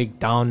for the big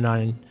down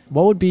run.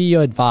 What would be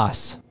your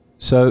advice?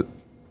 So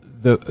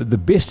the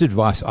best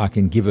advice I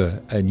can give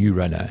a new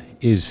runner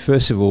is,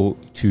 first of all,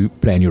 to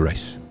plan your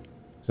race.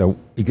 So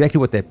exactly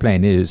what that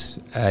plan is,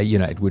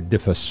 it would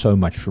differ so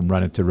much from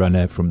runner to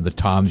runner, from the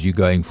times you're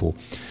going for.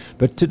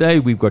 But today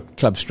we've got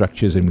club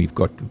structures, and we've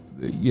got,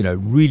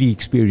 really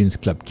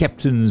experienced club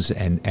captains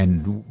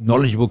and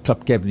knowledgeable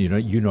club captains.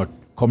 You're not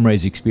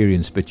Comrades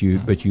experienced, but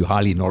you're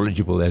highly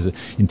knowledgeable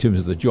in terms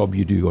of the job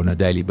you do on a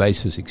daily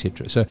basis,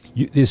 etc. So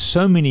there's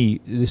so many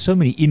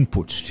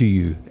inputs to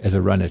you as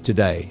a runner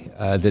today,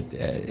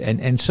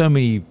 and so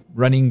many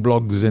running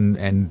blogs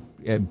and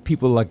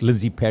people like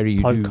Lindsay Parry,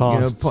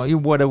 whatever.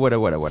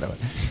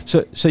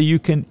 So you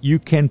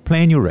can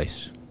plan your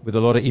race with a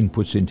lot of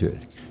inputs into it.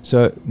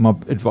 So my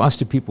advice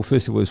to people,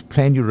 first of all, is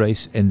plan your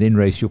race and then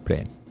race your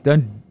plan.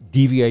 Don't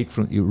deviate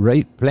from your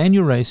race. Plan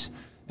your race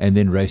and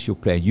then race your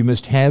plan. You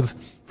must have,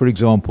 for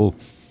example,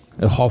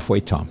 a halfway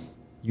time.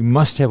 You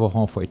must have a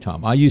halfway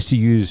time. I used to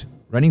use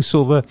running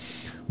silver.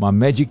 My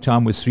magic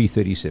time was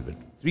 3:37.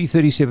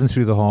 3:37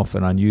 through the half,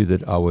 and I knew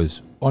that I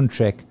was on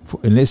track.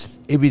 Unless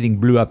everything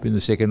blew up in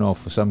the second half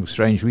for some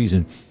strange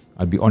reason,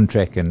 I'd be on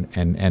track and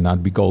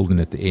I'd be golden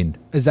at the end.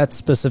 Is that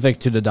specific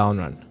to the down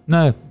run?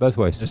 No, both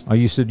ways. I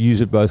used to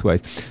use it both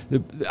ways.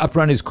 The up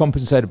run is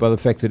compensated by the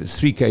fact that it's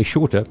 3K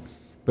shorter,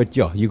 but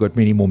yeah, you got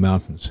many more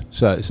mountains.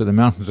 So the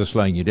mountains are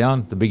slowing you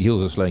down, the big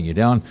hills are slowing you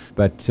down.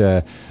 But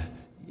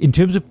in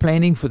terms of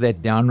planning for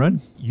that down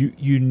run,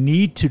 you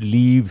need to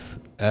leave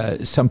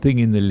something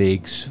in the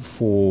legs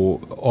for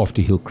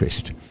after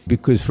Hillcrest,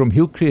 because from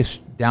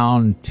Hillcrest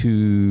down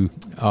to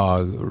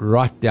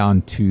right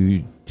down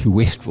to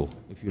Westville,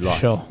 if you like,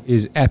 sure,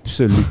 is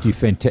absolutely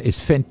fantastic. It's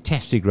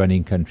fantastic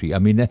running country. I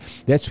mean,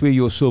 that's where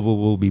your silver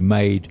will be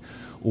made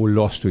or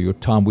lost, or your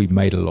time we've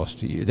made or lost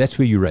to you. That's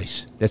where you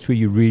race. That's where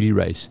you really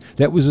race.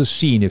 That was a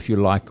scene, if you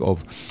like,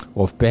 of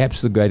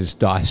perhaps the greatest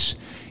dice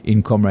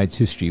in Comrades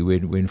history,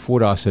 when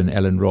Fordyce and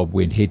Alan Robb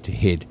went head to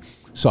head,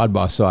 side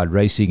by side,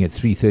 racing at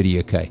 3:30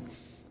 a k.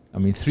 I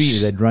mean,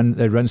 they'd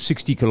run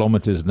 60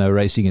 kilometers and they were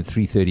racing at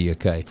 3:30 a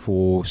k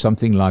for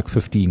something like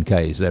 15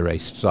 k's. They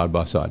raced side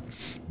by side.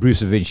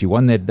 Bruce eventually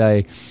won that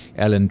day.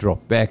 Alan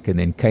dropped back and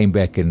then came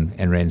back and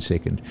ran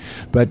second.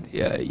 But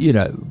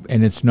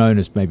and it's known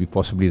as maybe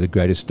possibly the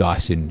greatest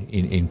dice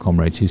in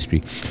Comrades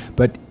history.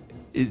 But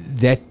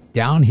that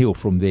downhill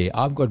from there,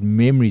 I've got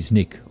memories,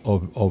 Nick,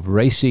 of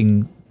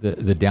racing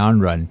the down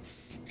run,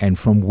 and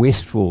from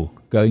Westville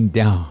going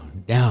down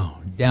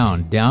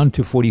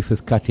to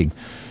 45th cutting,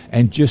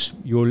 and just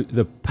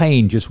the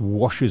pain just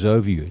washes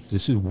over you.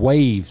 This is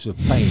waves of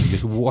pain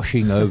just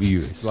washing over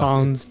you.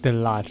 Sounds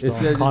delightful.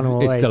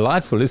 It's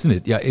delightful, isn't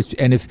it? Yeah.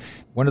 And if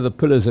one of the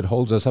pillars that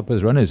holds us up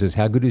as runners is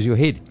how good is your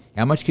head?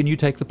 How much can you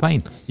take the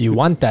pain? You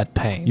want that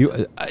pain.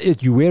 You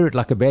wear it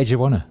like a badge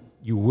of honor.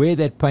 You wear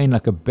that pain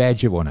like a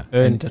badge of honor.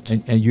 Earned it.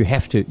 And you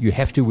have to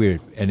wear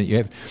it. And you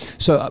have.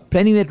 So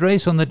planning that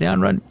race on the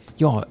down run,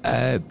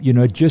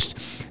 just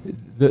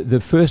the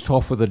first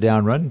half of the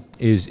down run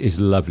is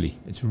lovely.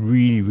 It's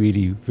really,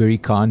 really very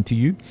kind to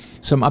you.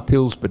 Some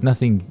uphills, but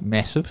nothing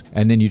massive.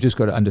 And then you just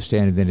got to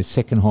understand, and then the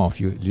second half,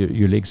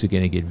 your legs are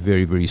going to get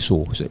very, very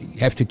sore. So you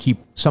have to keep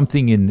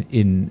something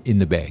in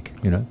the bag,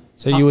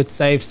 So you would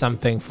save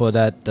something for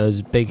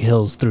those big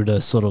hills through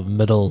the sort of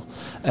middle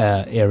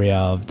area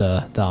of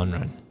the down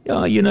run.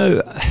 Yeah,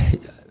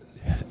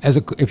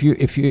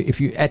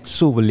 if you at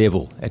silver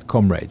level at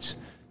Comrades,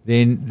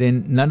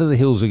 then none of the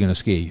hills are going to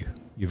scare you.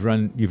 You've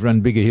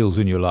run bigger hills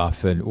in your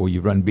life, or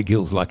you've run big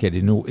hills like that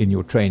in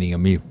your training. I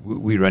mean,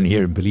 we run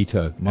here in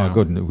Belito. My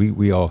goodness,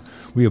 we are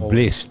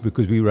blessed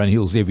because we run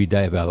hills every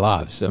day of our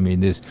lives. I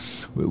mean,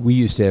 we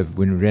used to have,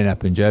 when we ran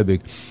up in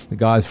Joburg, the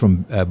guys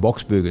from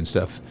Boksburg and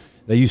stuff.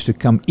 They used to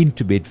come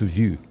into Bedford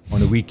View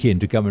on a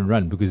weekend to come and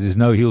run because there's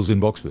no hills in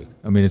Boksburg.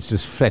 I mean, it's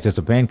just flat as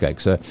a pancake.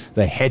 So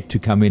they had to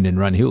come in and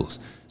run hills.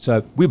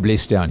 So we're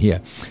blessed down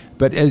here.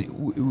 But as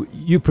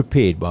you're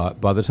prepared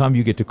by the time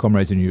you get to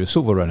Comrades and you're a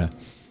silver runner,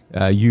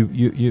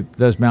 you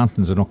those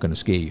mountains are not going to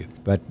scare you.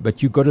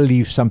 But you've got to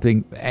leave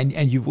something,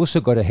 and you've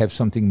also got to have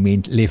something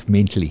left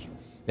mentally.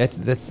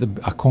 That's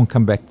I can't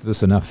come back to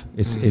this enough.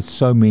 It's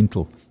so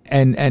mental.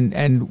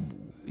 And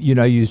you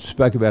know, you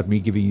spoke about me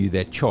giving you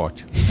that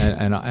chart,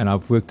 and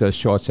I've worked those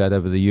charts out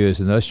over the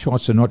years, and those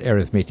charts are not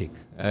arithmetic.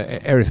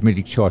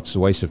 Arithmetic charts is a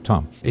waste of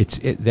time.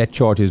 That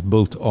chart is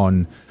built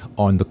on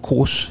the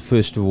course,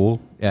 first of all,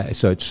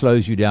 so it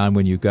slows you down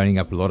when you're going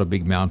up a lot of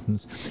big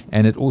mountains,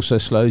 and it also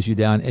slows you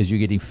down as you're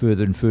getting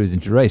further and further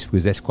into the race,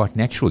 because that's quite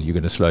natural. You're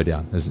going to slow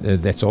down.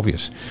 That's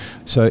obvious.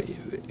 So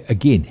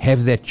again,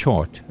 have that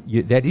chart.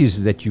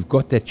 That you've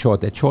got that chart.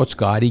 That chart's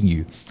guiding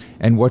you.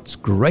 And what's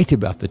great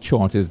about the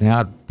chart is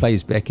how it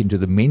plays back into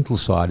the mental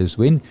side is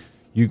when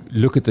you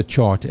look at the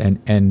chart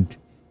and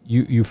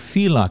you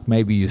feel like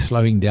maybe you're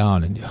slowing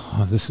down and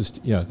this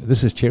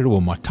is terrible.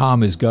 My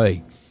time is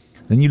going.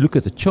 Then you look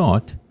at the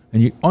chart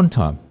and you're on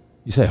time.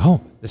 You say,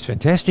 oh, that's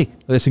fantastic.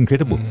 That's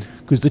incredible.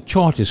 Because the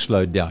chart is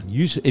slowed down.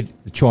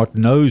 The chart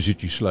knows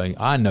that you're slowing.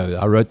 I know.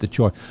 I wrote the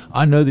chart.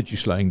 I know that you're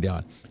slowing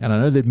down. And I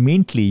know that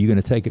mentally you're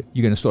going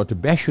to start to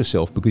bash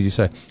yourself because you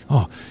say,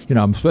 oh,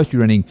 I'm supposed to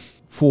be running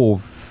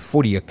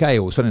 4:40 a K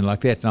or something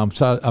like that.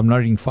 And I'm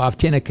running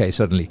 5:10 a K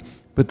suddenly.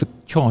 But the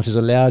chart has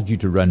allowed you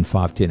to run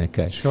 5:10 a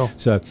K. Sure.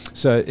 So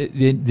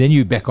then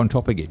you're back on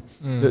top again.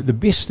 The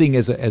best thing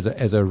as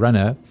a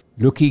runner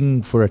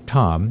looking for a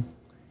time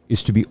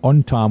is to be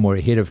on time or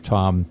ahead of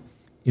time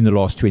in the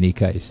last 20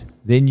 Ks.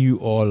 Then you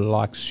are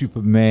like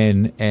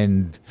Superman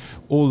and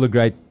all the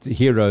great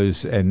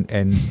heroes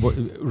and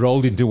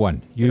rolled into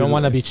one. You don't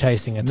want to be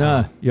chasing a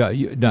time.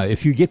 No,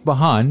 if you get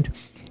behind,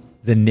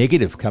 the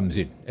negative comes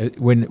in.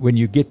 When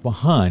you get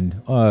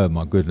behind, oh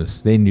my goodness,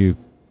 then you're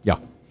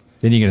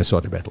going to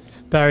start the battle.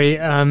 Barry,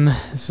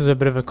 this is a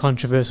bit of a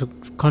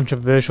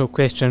controversial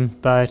question,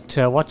 but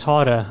what's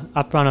harder,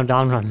 up run or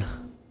down run?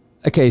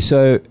 Okay,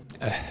 so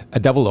a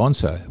double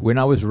answer. When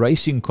I was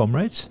racing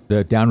Comrades,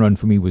 the down run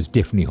for me was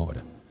definitely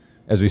harder.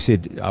 As we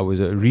said, I was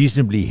a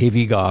reasonably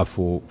heavy guy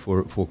for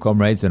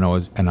Comrades, and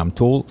I'm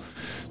tall,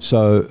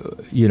 so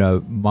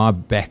my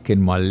back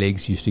and my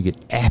legs used to get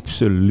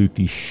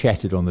absolutely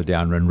shattered on the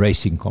down run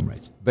racing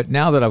Comrades. But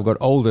now that I've got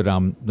older,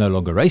 I'm no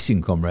longer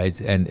racing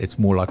Comrades, and it's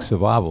more like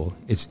survival.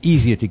 It's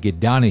easier to get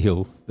down a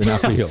hill than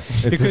up a hill.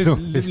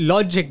 Because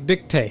logic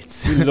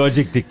dictates.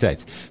 Logic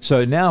dictates.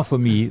 So now for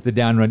me, the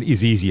down run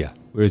is easier,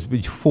 whereas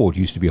before it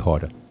used to be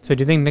harder. So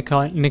do you think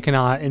Nick and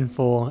I are in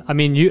for... I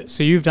mean,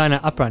 you've done an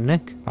up run,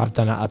 Nick? I've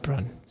done an up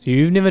run. So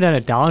you've never done a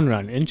down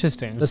run.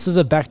 Interesting. This is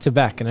a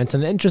back-to-back, and it's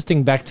an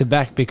interesting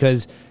back-to-back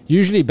because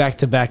usually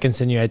back-to-back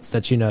insinuates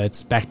that,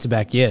 it's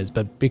back-to-back years.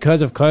 But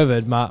because of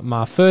COVID,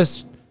 my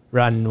first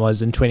run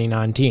was in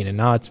 2019, and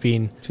now it's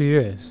been 2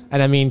 years.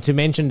 And I mean, to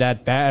mention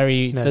that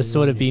this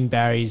would have been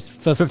Barry's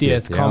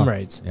 50th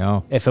Comrades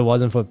if it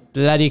wasn't for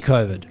bloody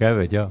COVID.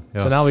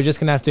 So now we're just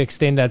going to have to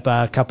extend that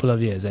by a couple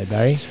of years,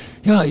 Barry?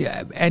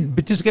 Yeah.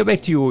 But just go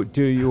back to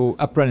your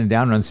up run and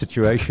down run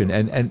situation,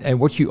 and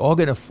what you are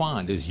going to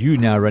find is you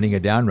now running a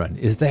down run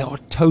is they are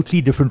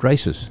totally different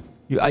races.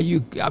 I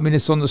mean,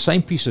 it's on the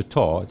same piece of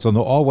tar. It's on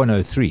the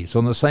R103. It's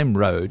on the same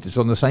road. It's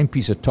on the same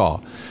piece of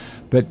tar.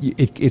 But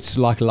it's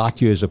like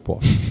light years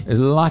apart.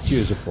 Light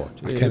years apart.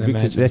 I can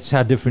imagine. That's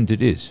how different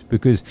it is.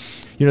 Because,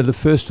 the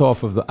first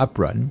half of the up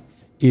run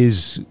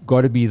is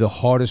got to be the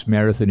hardest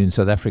marathon in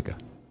South Africa.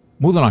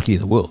 More than likely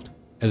in the world.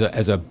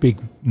 As a big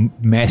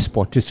mass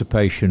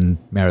participation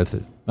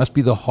marathon. Must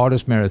be the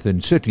hardest marathon,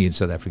 certainly in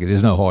South Africa.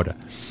 There's no harder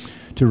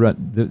to run.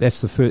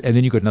 That's the first. And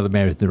then you've got another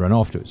marathon to run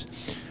afterwards.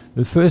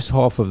 The first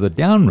half of the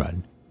down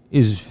run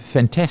is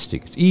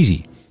fantastic. It's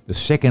easy. The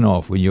second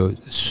half, when you're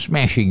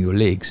smashing your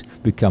legs,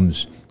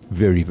 becomes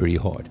very, very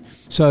hard.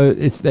 So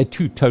they're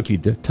two totally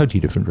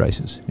different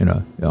races,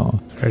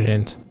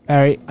 Brilliant.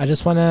 Barry, I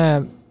just want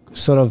to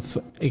sort of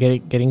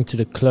getting to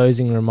the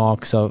closing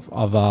remarks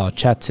of our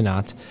chat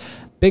tonight.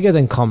 Bigger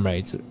than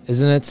Comrades,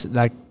 isn't it?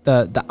 Like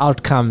the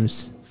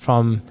outcomes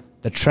from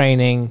the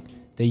training,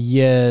 the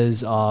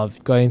years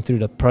of going through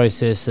the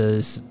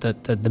processes,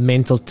 the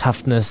mental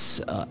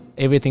toughness,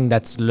 everything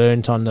that's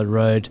learned on the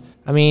road.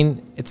 I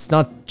mean, it's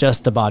not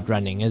just about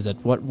running, is it?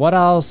 What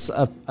else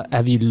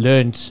have you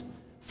learned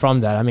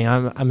from that? I mean,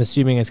 I'm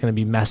assuming it's going to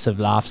be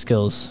massive life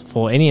skills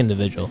for any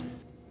individual.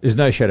 There's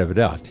no shadow of a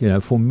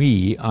doubt. For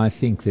me, I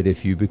think that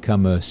if you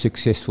become a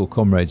successful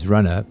Comrades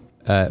runner,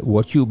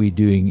 what you'll be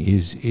doing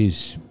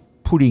is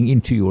putting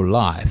into your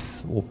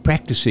life or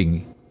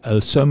practicing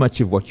so much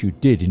of what you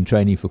did in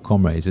training for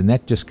Comrades, and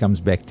that just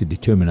comes back to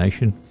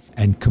determination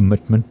and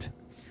commitment.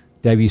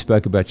 Davey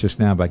spoke about just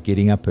now about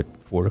getting up at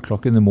 4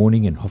 o'clock in the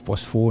morning and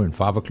 4:30 and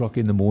 5 o'clock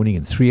in the morning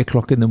and 3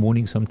 o'clock in the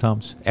morning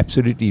sometimes.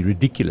 Absolutely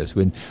ridiculous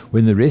when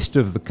the rest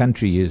of the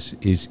country is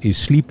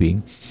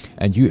sleeping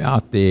and you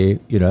out there,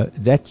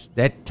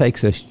 that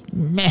takes a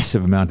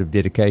massive amount of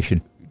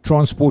dedication.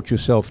 Transport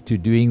yourself to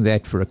doing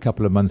that for a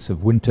couple of months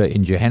of winter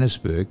in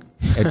Johannesburg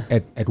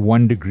at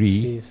 1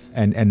 degree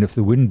and if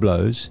the wind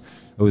blows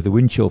or the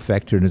wind chill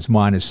factor and it's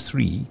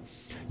 -3,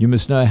 you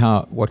must know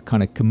what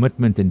kind of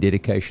commitment and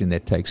dedication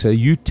that takes. So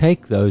you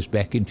take those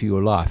back into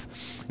your life,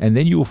 and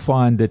then you'll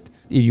find that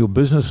in your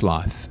business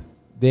life,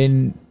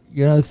 then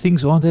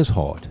things aren't as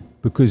hard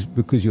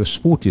because your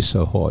sport is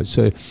so hard.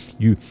 So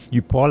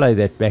you parlay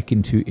that back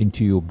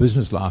into your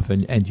business life,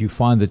 and you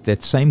find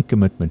that same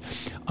commitment.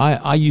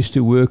 I used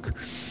to work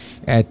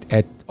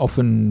at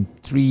often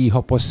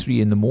 3:30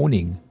 in the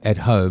morning at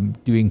home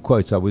doing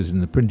quotes. I was in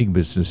the printing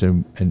business,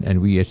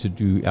 and we had to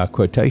do our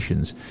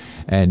quotations,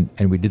 and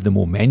we did them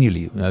all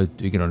manually,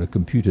 doing it on a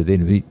computer.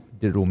 Then we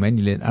did it all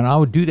manually, and I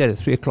would do that at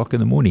 3 o'clock in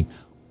the morning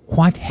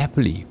quite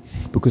happily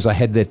because I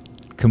had that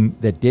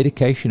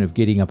dedication of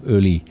getting up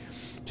early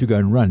to go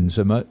and run.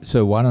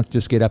 So why not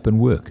just get up and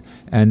work?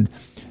 And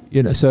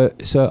so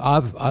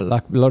I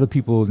like a lot of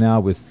people now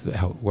with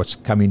what's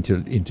come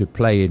into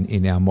play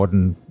in our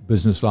modern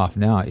business life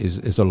now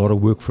is a lot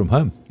of work from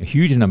home. A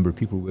huge number of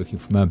people working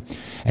from home,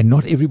 and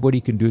not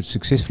everybody can do it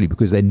successfully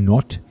because they're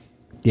not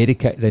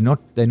dedicated.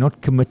 They're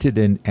not committed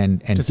and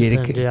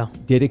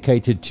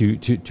dedicated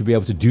to be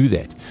able to do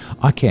that.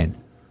 I can.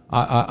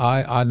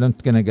 I'm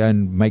not going to go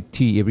and make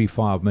tea every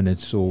 5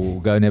 minutes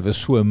or go and have a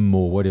swim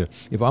or whatever.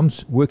 If I'm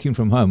working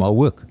from home, I'll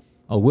work.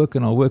 I'll work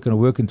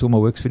until my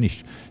work's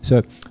finished.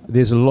 So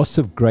there's lots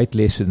of great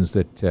lessons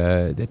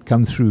that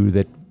come through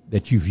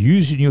that you've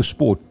used in your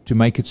sport to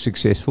make it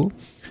successful.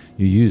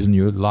 You use in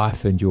your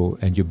life and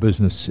your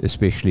business,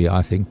 especially,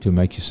 I think, to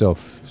make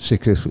yourself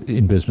successful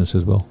in business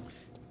as well.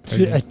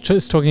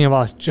 Just talking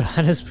about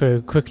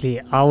Johannesburg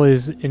quickly, I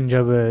was in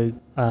Joburg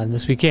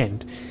this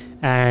weekend,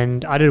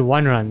 and I did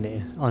one run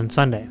there on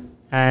Sunday.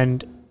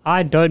 And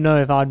I don't know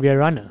if I'd be a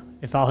runner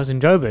if I was in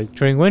Joburg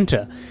during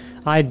winter.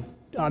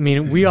 I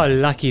mean, we are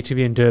lucky to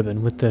be in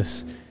Durban with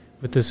this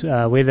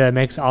weather. It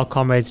makes our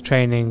comrades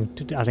training,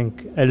 I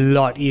think, a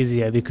lot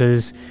easier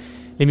because,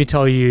 let me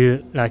tell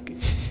you, like,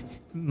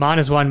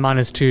 -1,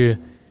 -2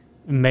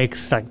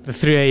 makes like the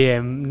 3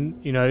 a.m.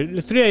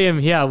 The 3 a.m.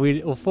 here,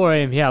 or 4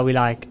 a.m. here,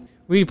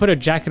 we put a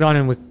jacket on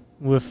and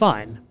we're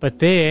fine. But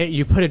there,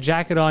 you put a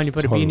jacket on, you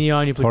put a beanie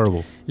on, you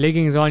put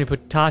leggings on, you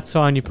put tights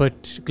on, you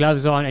put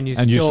gloves on, and you're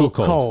still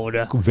cold.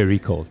 Very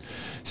cold.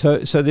 So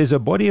there's a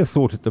body of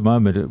thought at the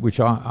moment, which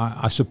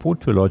I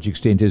support to a large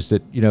extent, is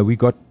that, we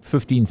got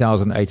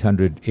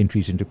 15,800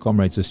 entries into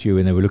Comrades this year,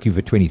 and they were looking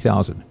for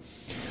 20,000.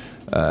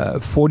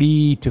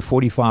 40 to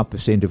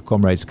 45% of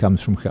Comrades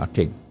comes from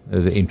Gauteng,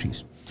 the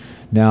entries.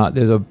 Now,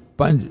 there's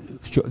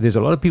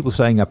a lot of people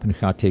saying up in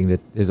Gauteng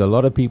that there's a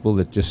lot of people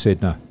that just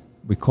said, no,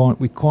 we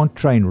can't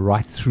train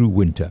right through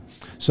winter.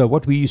 So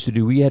what we used to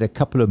do, we had a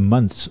couple of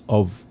months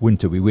of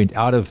winter. We went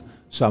out of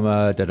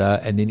summer,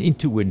 and then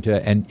into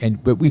winter,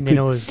 but we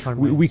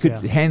could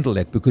handle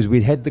that because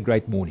we had the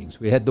great mornings.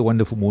 We had the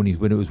wonderful mornings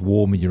when it was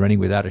warm and you're running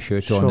without a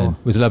shirt on, and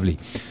it was lovely.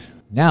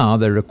 Now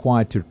they're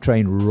required to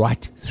train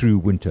right through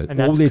winter. And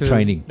all their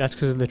training. That's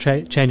because of the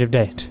change of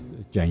date.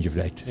 Change of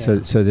date.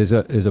 Yeah. So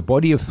there's a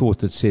body of thought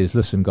that says,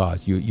 listen, guys,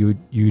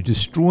 you're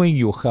destroying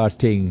your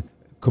Gauteng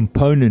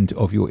component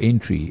of your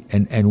entry,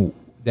 and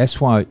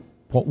that's why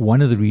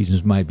one of the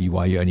reasons may be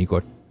why you only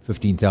got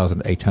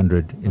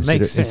 15,800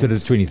 instead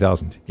of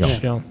 20,000.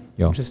 Yeah.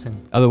 Interesting.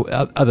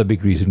 Other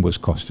big reason was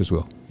cost as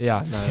well.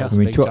 Yeah, no, I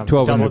mean,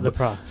 double the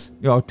price.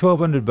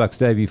 $1,200,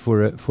 Davey,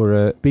 for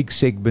a big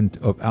segment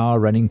of our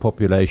running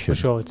population. For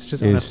sure, it's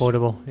just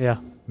unaffordable. Yeah,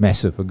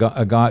 massive.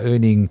 A guy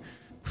earning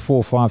 4,000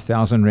 or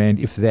 5,000 rand,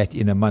 if that,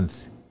 in a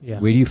month. Yeah.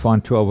 Where do you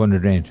find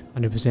 1,200 rand?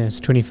 100%. It's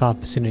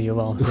 25% of your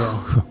wealth.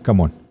 Yeah. Come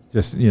on.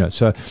 Just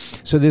so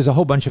there's a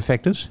whole bunch of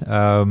factors,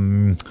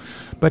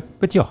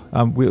 but yeah,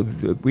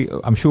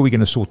 I'm sure we're going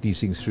to sort these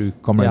things through.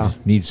 Comrades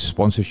needs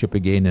sponsorship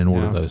again and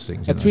all of those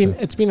things.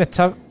 It's been a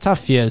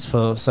tough years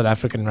for South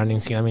African running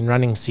scene. I mean,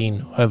 running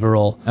scene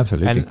overall.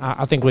 Absolutely, and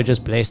I think we're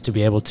just blessed to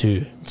be able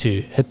to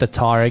hit the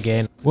tar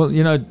again. Well,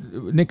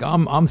 Nick,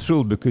 I'm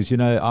thrilled because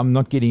I'm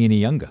not getting any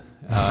younger.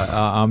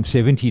 I'm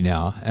 70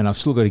 now, and I've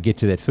still got to get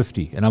to that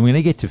 50, and I'm going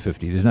to get to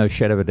 50. There's no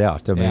shadow of a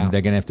doubt. I mean,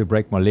 they're going to have to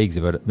break my legs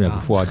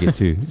before I get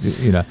to,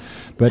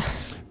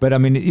 But I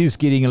mean, it is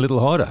getting a little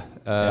harder.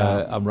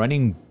 I'm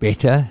running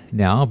better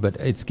now, but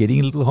it's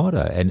getting a little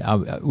harder, and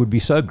it would be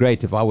so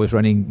great if I was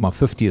running my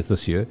 50th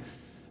this year,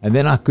 and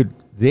then I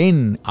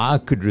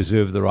could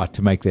reserve the right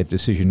to make that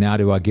decision. Now,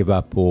 do I give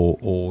up,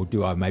 or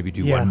do I maybe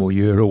do one more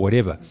year or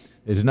whatever?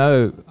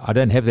 I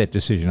don't have that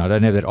decision. I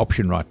don't have that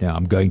option right now.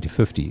 I'm going to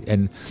 50,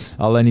 and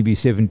I'll only be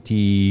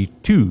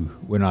 72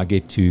 when I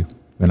get to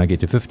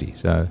 50.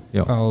 So,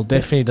 yeah. Oh,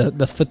 definitely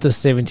the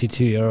fittest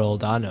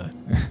 72-year-old I know.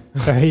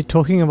 Barry,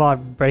 talking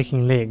about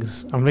breaking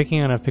legs, I'm looking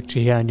at a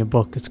picture here in your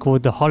book. It's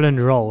called the Holland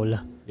Roll.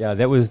 Yeah,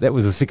 that was a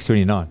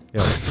 6:29.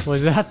 Yeah.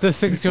 Was that the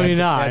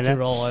 6:29? To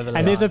roll over the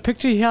and there's a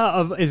picture here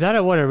of, is that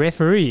a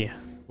referee?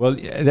 Well,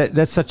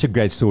 that's such a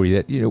great story.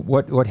 That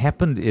what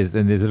happened is,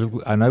 and there's a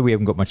little. I know we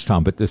haven't got much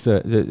time, but there's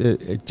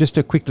just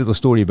a quick little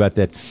story about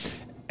that.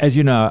 As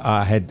you know,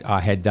 I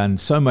had done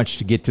so much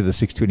to get to the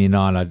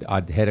 6:29.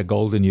 I'd had a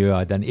golden year.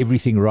 I'd done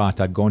everything right.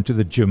 I'd gone to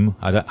the gym.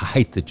 I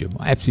hate the gym.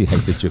 I absolutely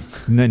hate the gym.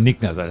 No,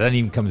 Nick knows. I don't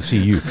even come to see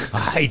you. I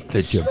hate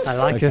the gym. I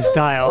like your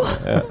style.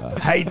 I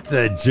hate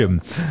the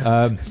gym.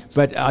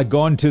 But I'd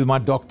gone to my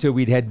doctor.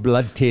 We'd had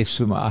blood tests.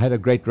 I had a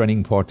great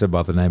running partner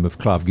by the name of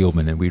Clive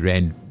Gilman, and we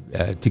ran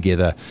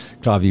together.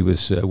 Clive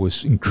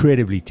was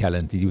incredibly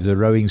talented. He was a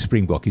rowing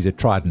Springbok. He's a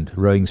Trident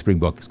rowing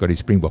Springbok. He's got his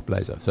Springbok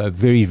blazer. So a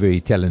very,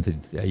 very talented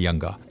young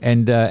guy.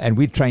 And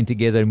we'd trained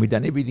together, and we'd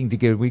done everything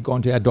together. We'd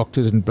gone to our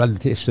doctors and blood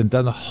tests and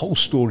done the whole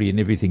story and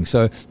everything.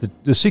 So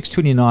the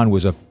 6:29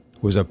 was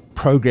a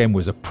program,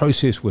 was a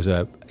process,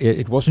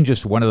 it wasn't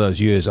just one of those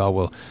years,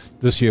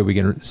 this year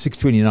we're going to,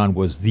 6:29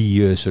 was the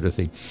year sort of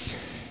thing.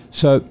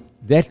 So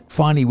that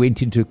finally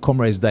went into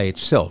Comrades Day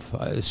itself.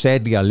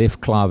 Sadly, I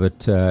left Clive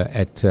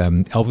at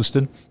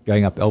Elverston,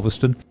 going up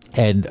Elverston,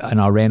 and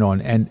I ran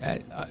on. And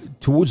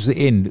towards the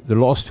end, the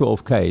last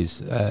 12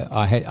 Ks,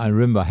 I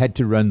remember I had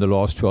to run the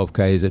last 12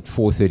 Ks at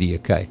 4:30 a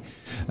K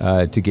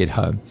to get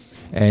home.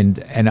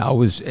 And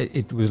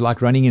it was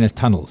like running in a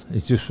tunnel.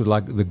 It just was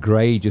like the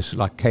grey just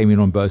like came in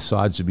on both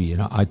sides of me,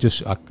 and I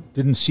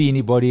didn't see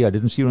anybody. I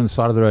didn't see it on the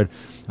side of the road.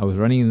 I was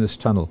running in this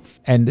tunnel,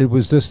 and it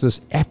was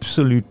this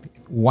absolute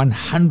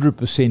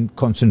 100%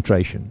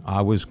 concentration.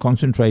 I was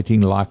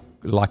concentrating like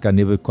I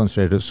never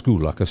concentrated at school.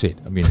 Like I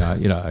said, I mean,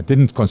 I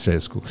didn't concentrate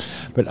at school,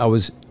 but I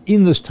was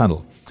in this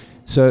tunnel.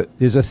 So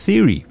there's a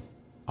theory.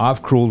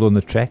 I've crawled on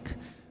the track.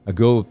 A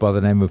girl by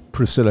the name of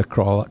Priscilla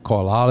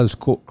Carlisle has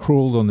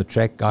crawled on the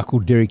track. A guy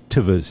called Derek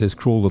Tivers has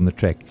crawled on the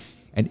track.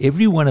 And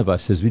every one of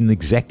us has been in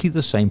exactly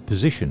the same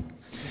position.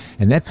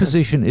 And that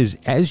position is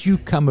as you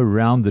come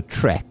around the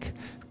track,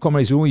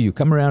 comrades, you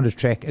come around a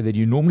track, and then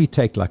you normally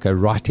take like a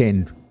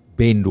right-hand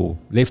bend or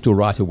left or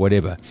right or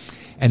whatever.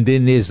 And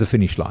then there's the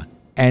finish line.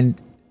 And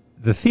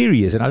the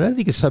theory is, and I don't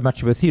think it's so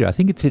much of a theory, I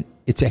think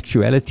it's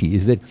actuality,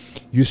 is that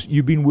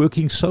you've been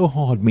working so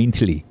hard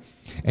mentally,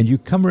 and you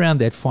come around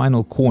that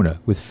final corner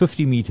with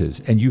 50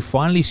 meters, and you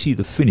finally see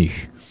the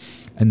finish,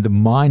 and the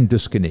mind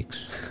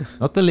disconnects.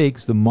 Not the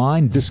legs, the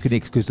mind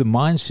disconnects, because the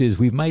mind says,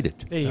 we've made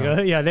it. There you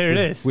go. Yeah, there it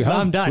is.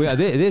 I'm done.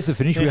 There's the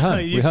finish. We're home.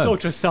 You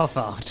sort yourself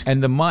out.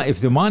 And if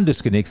the mind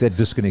disconnects, that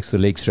disconnects the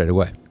leg straight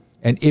away.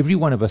 And every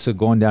one of us have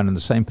gone down in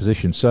the same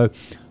position. So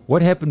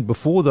what happened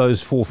before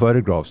those 4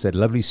 photographs, that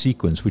lovely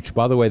sequence, which,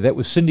 by the way, that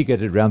was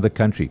syndicated around the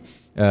country.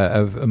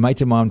 A mate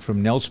of mine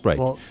from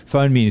Nelspruit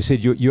phoned me and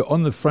said, you're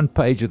on the front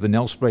page of the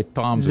Nelspruit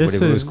Times or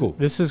whatever it was called.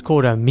 This is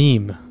called a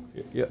meme.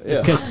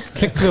 Yeah.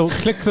 Click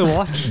the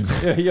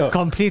watch,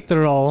 complete the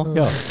roll,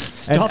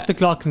 stop the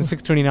clock in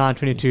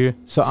 6:29:22.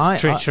 So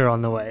stretcher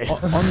on the way.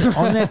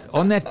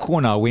 On that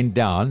corner, I went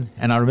down,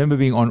 and I remember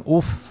being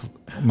off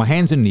my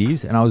hands and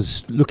knees, and I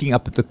was looking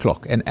up at the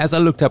clock. And as I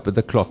looked up at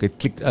the clock, it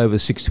clicked over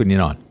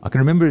 6:29. I can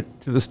remember it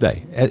to this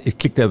day. It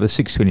clicked over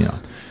 6:29.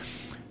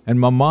 And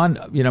my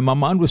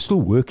mind was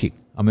still working.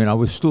 I mean, I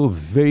was still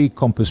very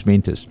compos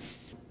mentis.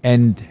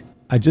 And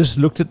I just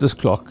looked at this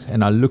clock,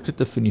 and I looked at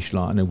the finish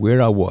line and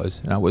where I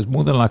was. And I was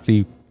more than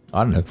likely,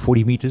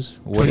 40 meters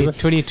or whatever.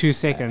 22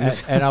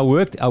 seconds. And I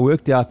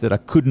worked out that I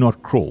could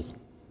not crawl.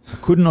 I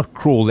could not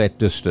crawl that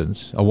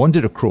distance. I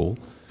wanted to crawl,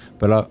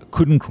 but I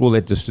couldn't crawl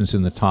that distance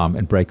in the time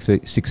and break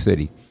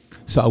 6:30.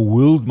 So I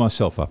whirled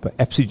myself up. I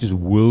absolutely just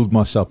whirled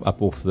myself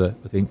up off the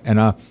thing. And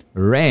I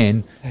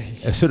ran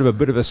a sort of a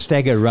bit of a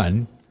stagger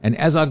run. And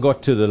as I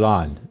got to the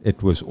line,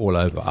 it was all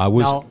over. I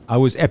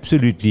was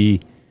absolutely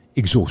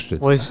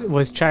exhausted.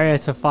 Was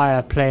Chariots of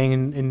Fire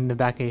playing in the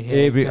back of your head?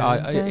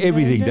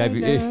 Everything,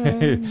 David.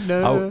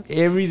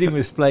 Everything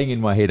was playing in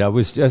my head.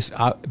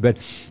 But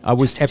I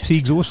was absolutely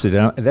exhausted.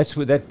 And that's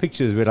where that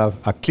picture is where I'm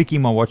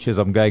clicking my watch as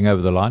I'm going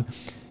over the line.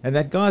 And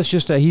that guy's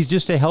he's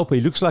just a helper. He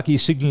looks like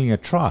he's signaling a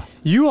try.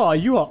 You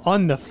are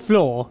on the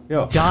floor,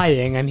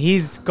 dying, and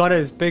he's got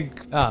his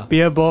big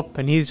beer bop,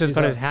 and he's just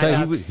got his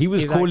hand out. He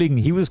was calling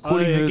the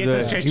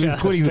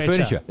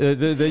furniture.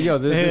 The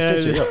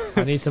stretcher.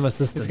 I need some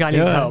assistance. This guy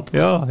needs help.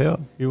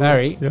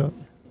 Barry,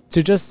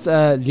 to just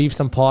leave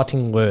some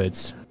parting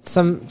words.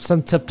 Some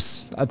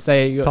tips, I'd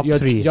say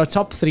your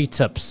top 3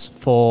 tips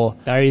for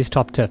Barry's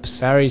top tips.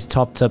 Barry's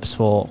top tips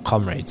for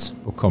Comrades.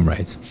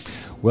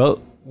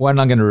 Well, one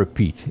I'm going to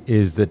repeat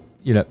is that,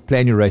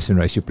 plan your race and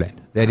race your plan.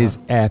 That is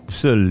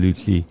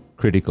absolutely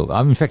critical.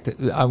 In fact,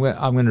 I'm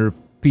going to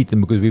repeat them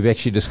because we've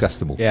actually discussed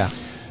them all. Yeah.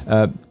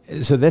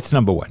 So that's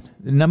number one.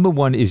 Number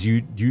one is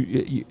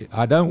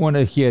I don't want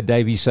to hear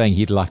Davey saying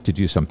he'd like to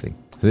do something.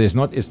 So it's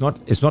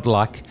not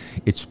like,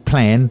 it's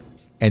plan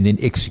and then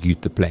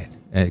execute the plan.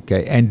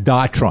 Okay. And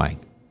die trying.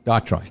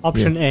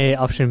 Option A,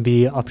 option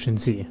B, option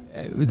C.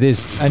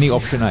 There's only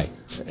option A.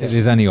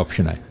 There's only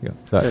option A. Yeah.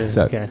 So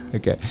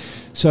okay.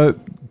 So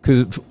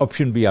because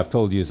option B, I've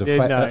told you, is a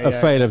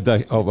fail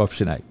of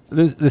option A.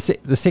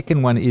 The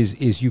second one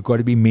is you've got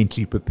to be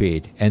mentally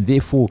prepared, and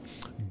therefore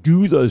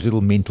do those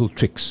little mental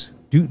tricks.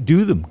 Do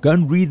them. Go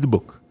and read the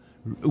book.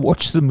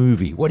 Watch the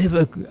movie.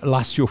 Whatever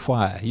lights your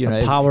fire.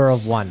 The Power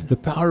of One. The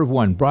Power of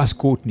One. Bryce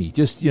Courtney.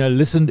 Just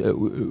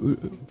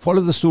listen.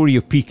 Follow the story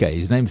of PK.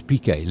 His name's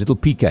PK. Little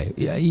PK.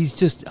 Yeah, he's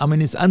just. I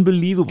mean, it's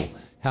unbelievable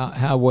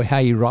how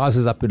he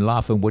rises up in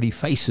life and what he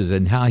faces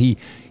and how he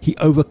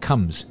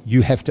overcomes.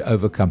 You have to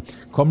overcome.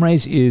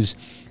 Comrades is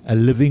a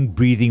living,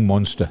 breathing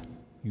monster.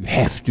 You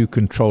have to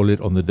control it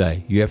on the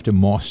day. You have to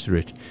master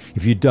it.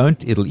 If you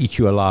don't, it'll eat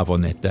you alive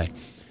on that day.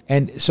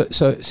 And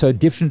so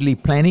definitely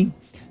planning.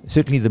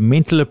 Certainly the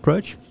mental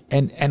approach,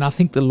 and I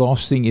think the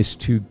last thing is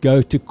to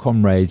go to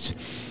Comrades,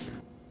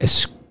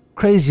 as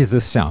crazy as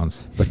this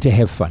sounds, but to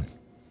have fun.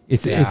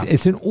 It's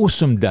an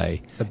awesome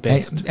day. It's the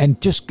best.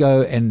 And just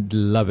go and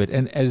love it.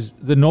 And as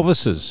the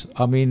novices,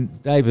 I mean,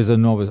 Dave is a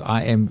novice.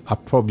 I'm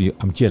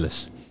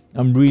jealous.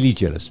 I'm really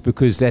jealous,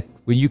 because that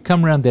when you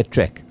come around that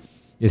track,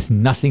 there's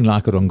nothing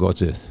like it on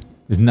God's earth.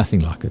 There's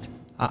nothing like it.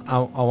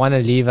 I want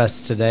to leave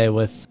us today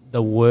with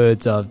the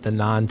words of the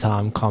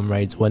 9-time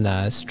Comrades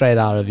winner, straight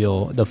out of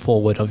the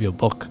foreword of your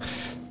book,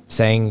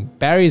 saying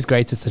Barry's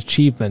greatest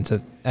achievements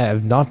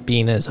have not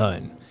been his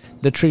own.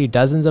 Literally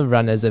dozens of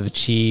runners have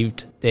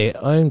achieved their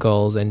own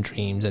goals and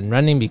dreams in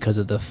running because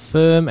of the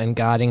firm and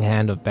guiding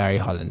hand of Barry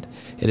Holland.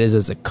 It is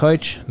as a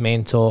coach,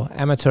 mentor,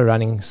 amateur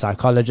running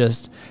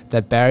psychologist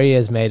that Barry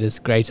has made his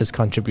greatest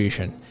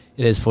contribution.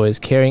 It is for his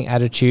caring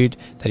attitude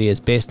that he is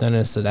best known in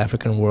the South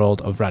African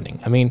world of running.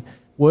 I mean,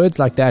 words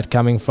like that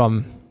coming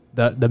from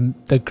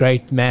the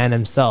great man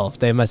himself,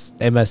 they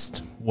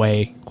must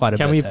weigh quite a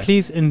bit. Can we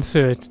please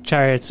insert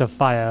Chariots of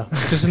Fire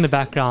just in the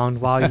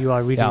background while you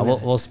are reading? Yeah,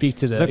 we'll speak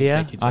to the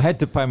executive. I had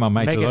to pay my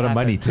mate a lot of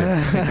money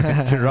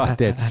to write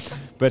that.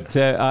 But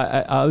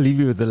I'll leave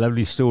you with a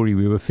lovely story.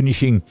 We were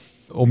finishing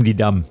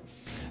Omdidam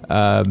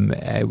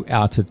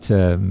out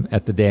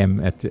at the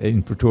dam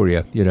in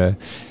Pretoria,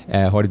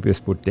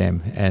 Hartbeespoort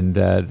Dam, and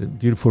the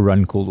beautiful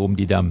run called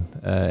Omdidam,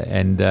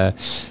 and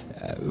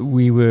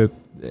we were.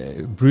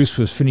 Bruce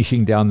was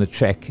finishing down the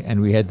track,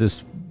 and we had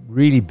this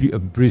really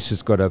Bruce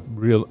has got a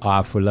real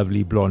eye for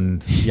lovely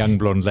young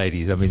blonde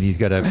ladies. I mean, he's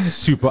got a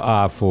super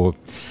eye for,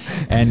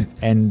 and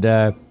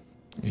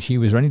she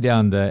was running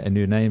down and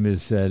her name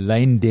is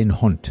Lane Den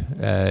Hont.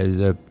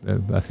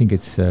 I think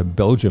it's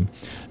Belgium.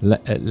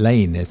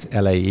 Lane, it's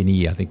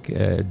Lane, I think,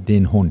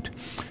 Den Hont.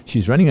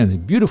 She's running on a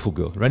beautiful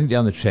girl, running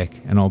down the track,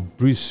 and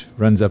Bruce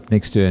runs up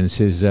next to her and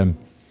says,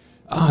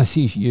 I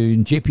see you're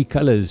in JP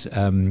Colours.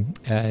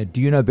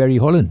 Do you know Barry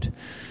Holland?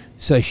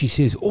 So she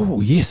says,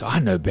 oh, yes, I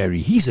know Barry.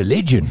 He's a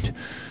legend.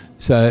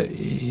 So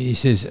he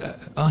says,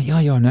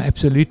 no,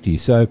 absolutely.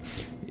 So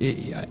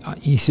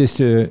he says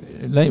to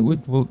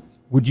Lane,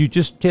 would you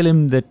just tell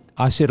him that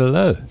I said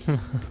hello?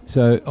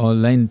 So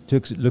Lane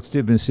looks at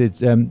him and said,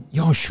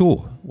 yeah,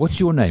 sure. What's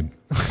your name?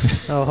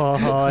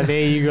 Oh,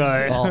 there you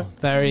go. Oh,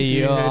 Barry,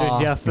 you heard it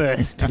here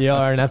first.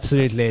 You're an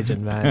absolute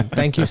legend, man.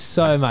 Thank you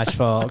so much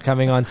for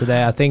coming on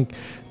today. I think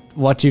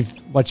what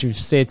you've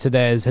said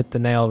today has hit the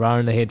nail right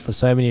on the head for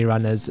so many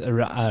runners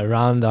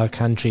around our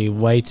country,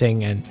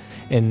 waiting and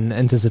in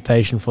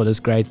anticipation for this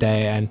great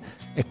day. And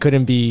it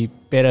couldn't be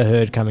better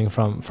heard coming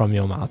from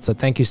your mouth. So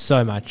thank you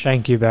so much.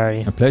 Thank you,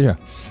 Barry. A pleasure.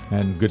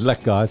 And good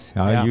luck, guys.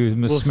 You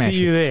must smash it. See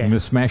you there. You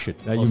must smash it.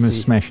 You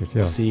must smash it.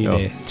 We'll see you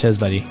there. Cheers,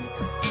 buddy.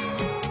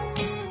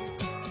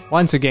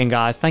 Once again,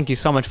 guys, thank you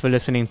so much for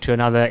listening to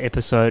another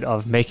episode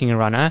of Making a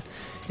Runner.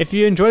 If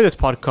you enjoy this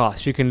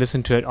podcast, you can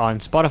listen to it on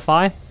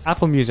Spotify,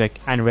 Apple Music,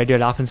 and Radio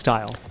Life and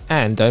Style.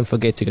 And don't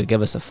forget to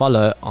give us a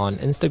follow on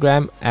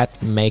Instagram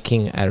at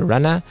Making a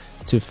Runner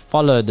to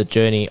follow the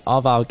journey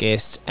of our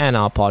guests and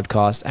our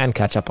podcast and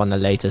catch up on the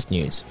latest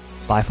news.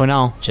 Bye for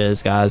now.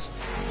 Cheers, guys.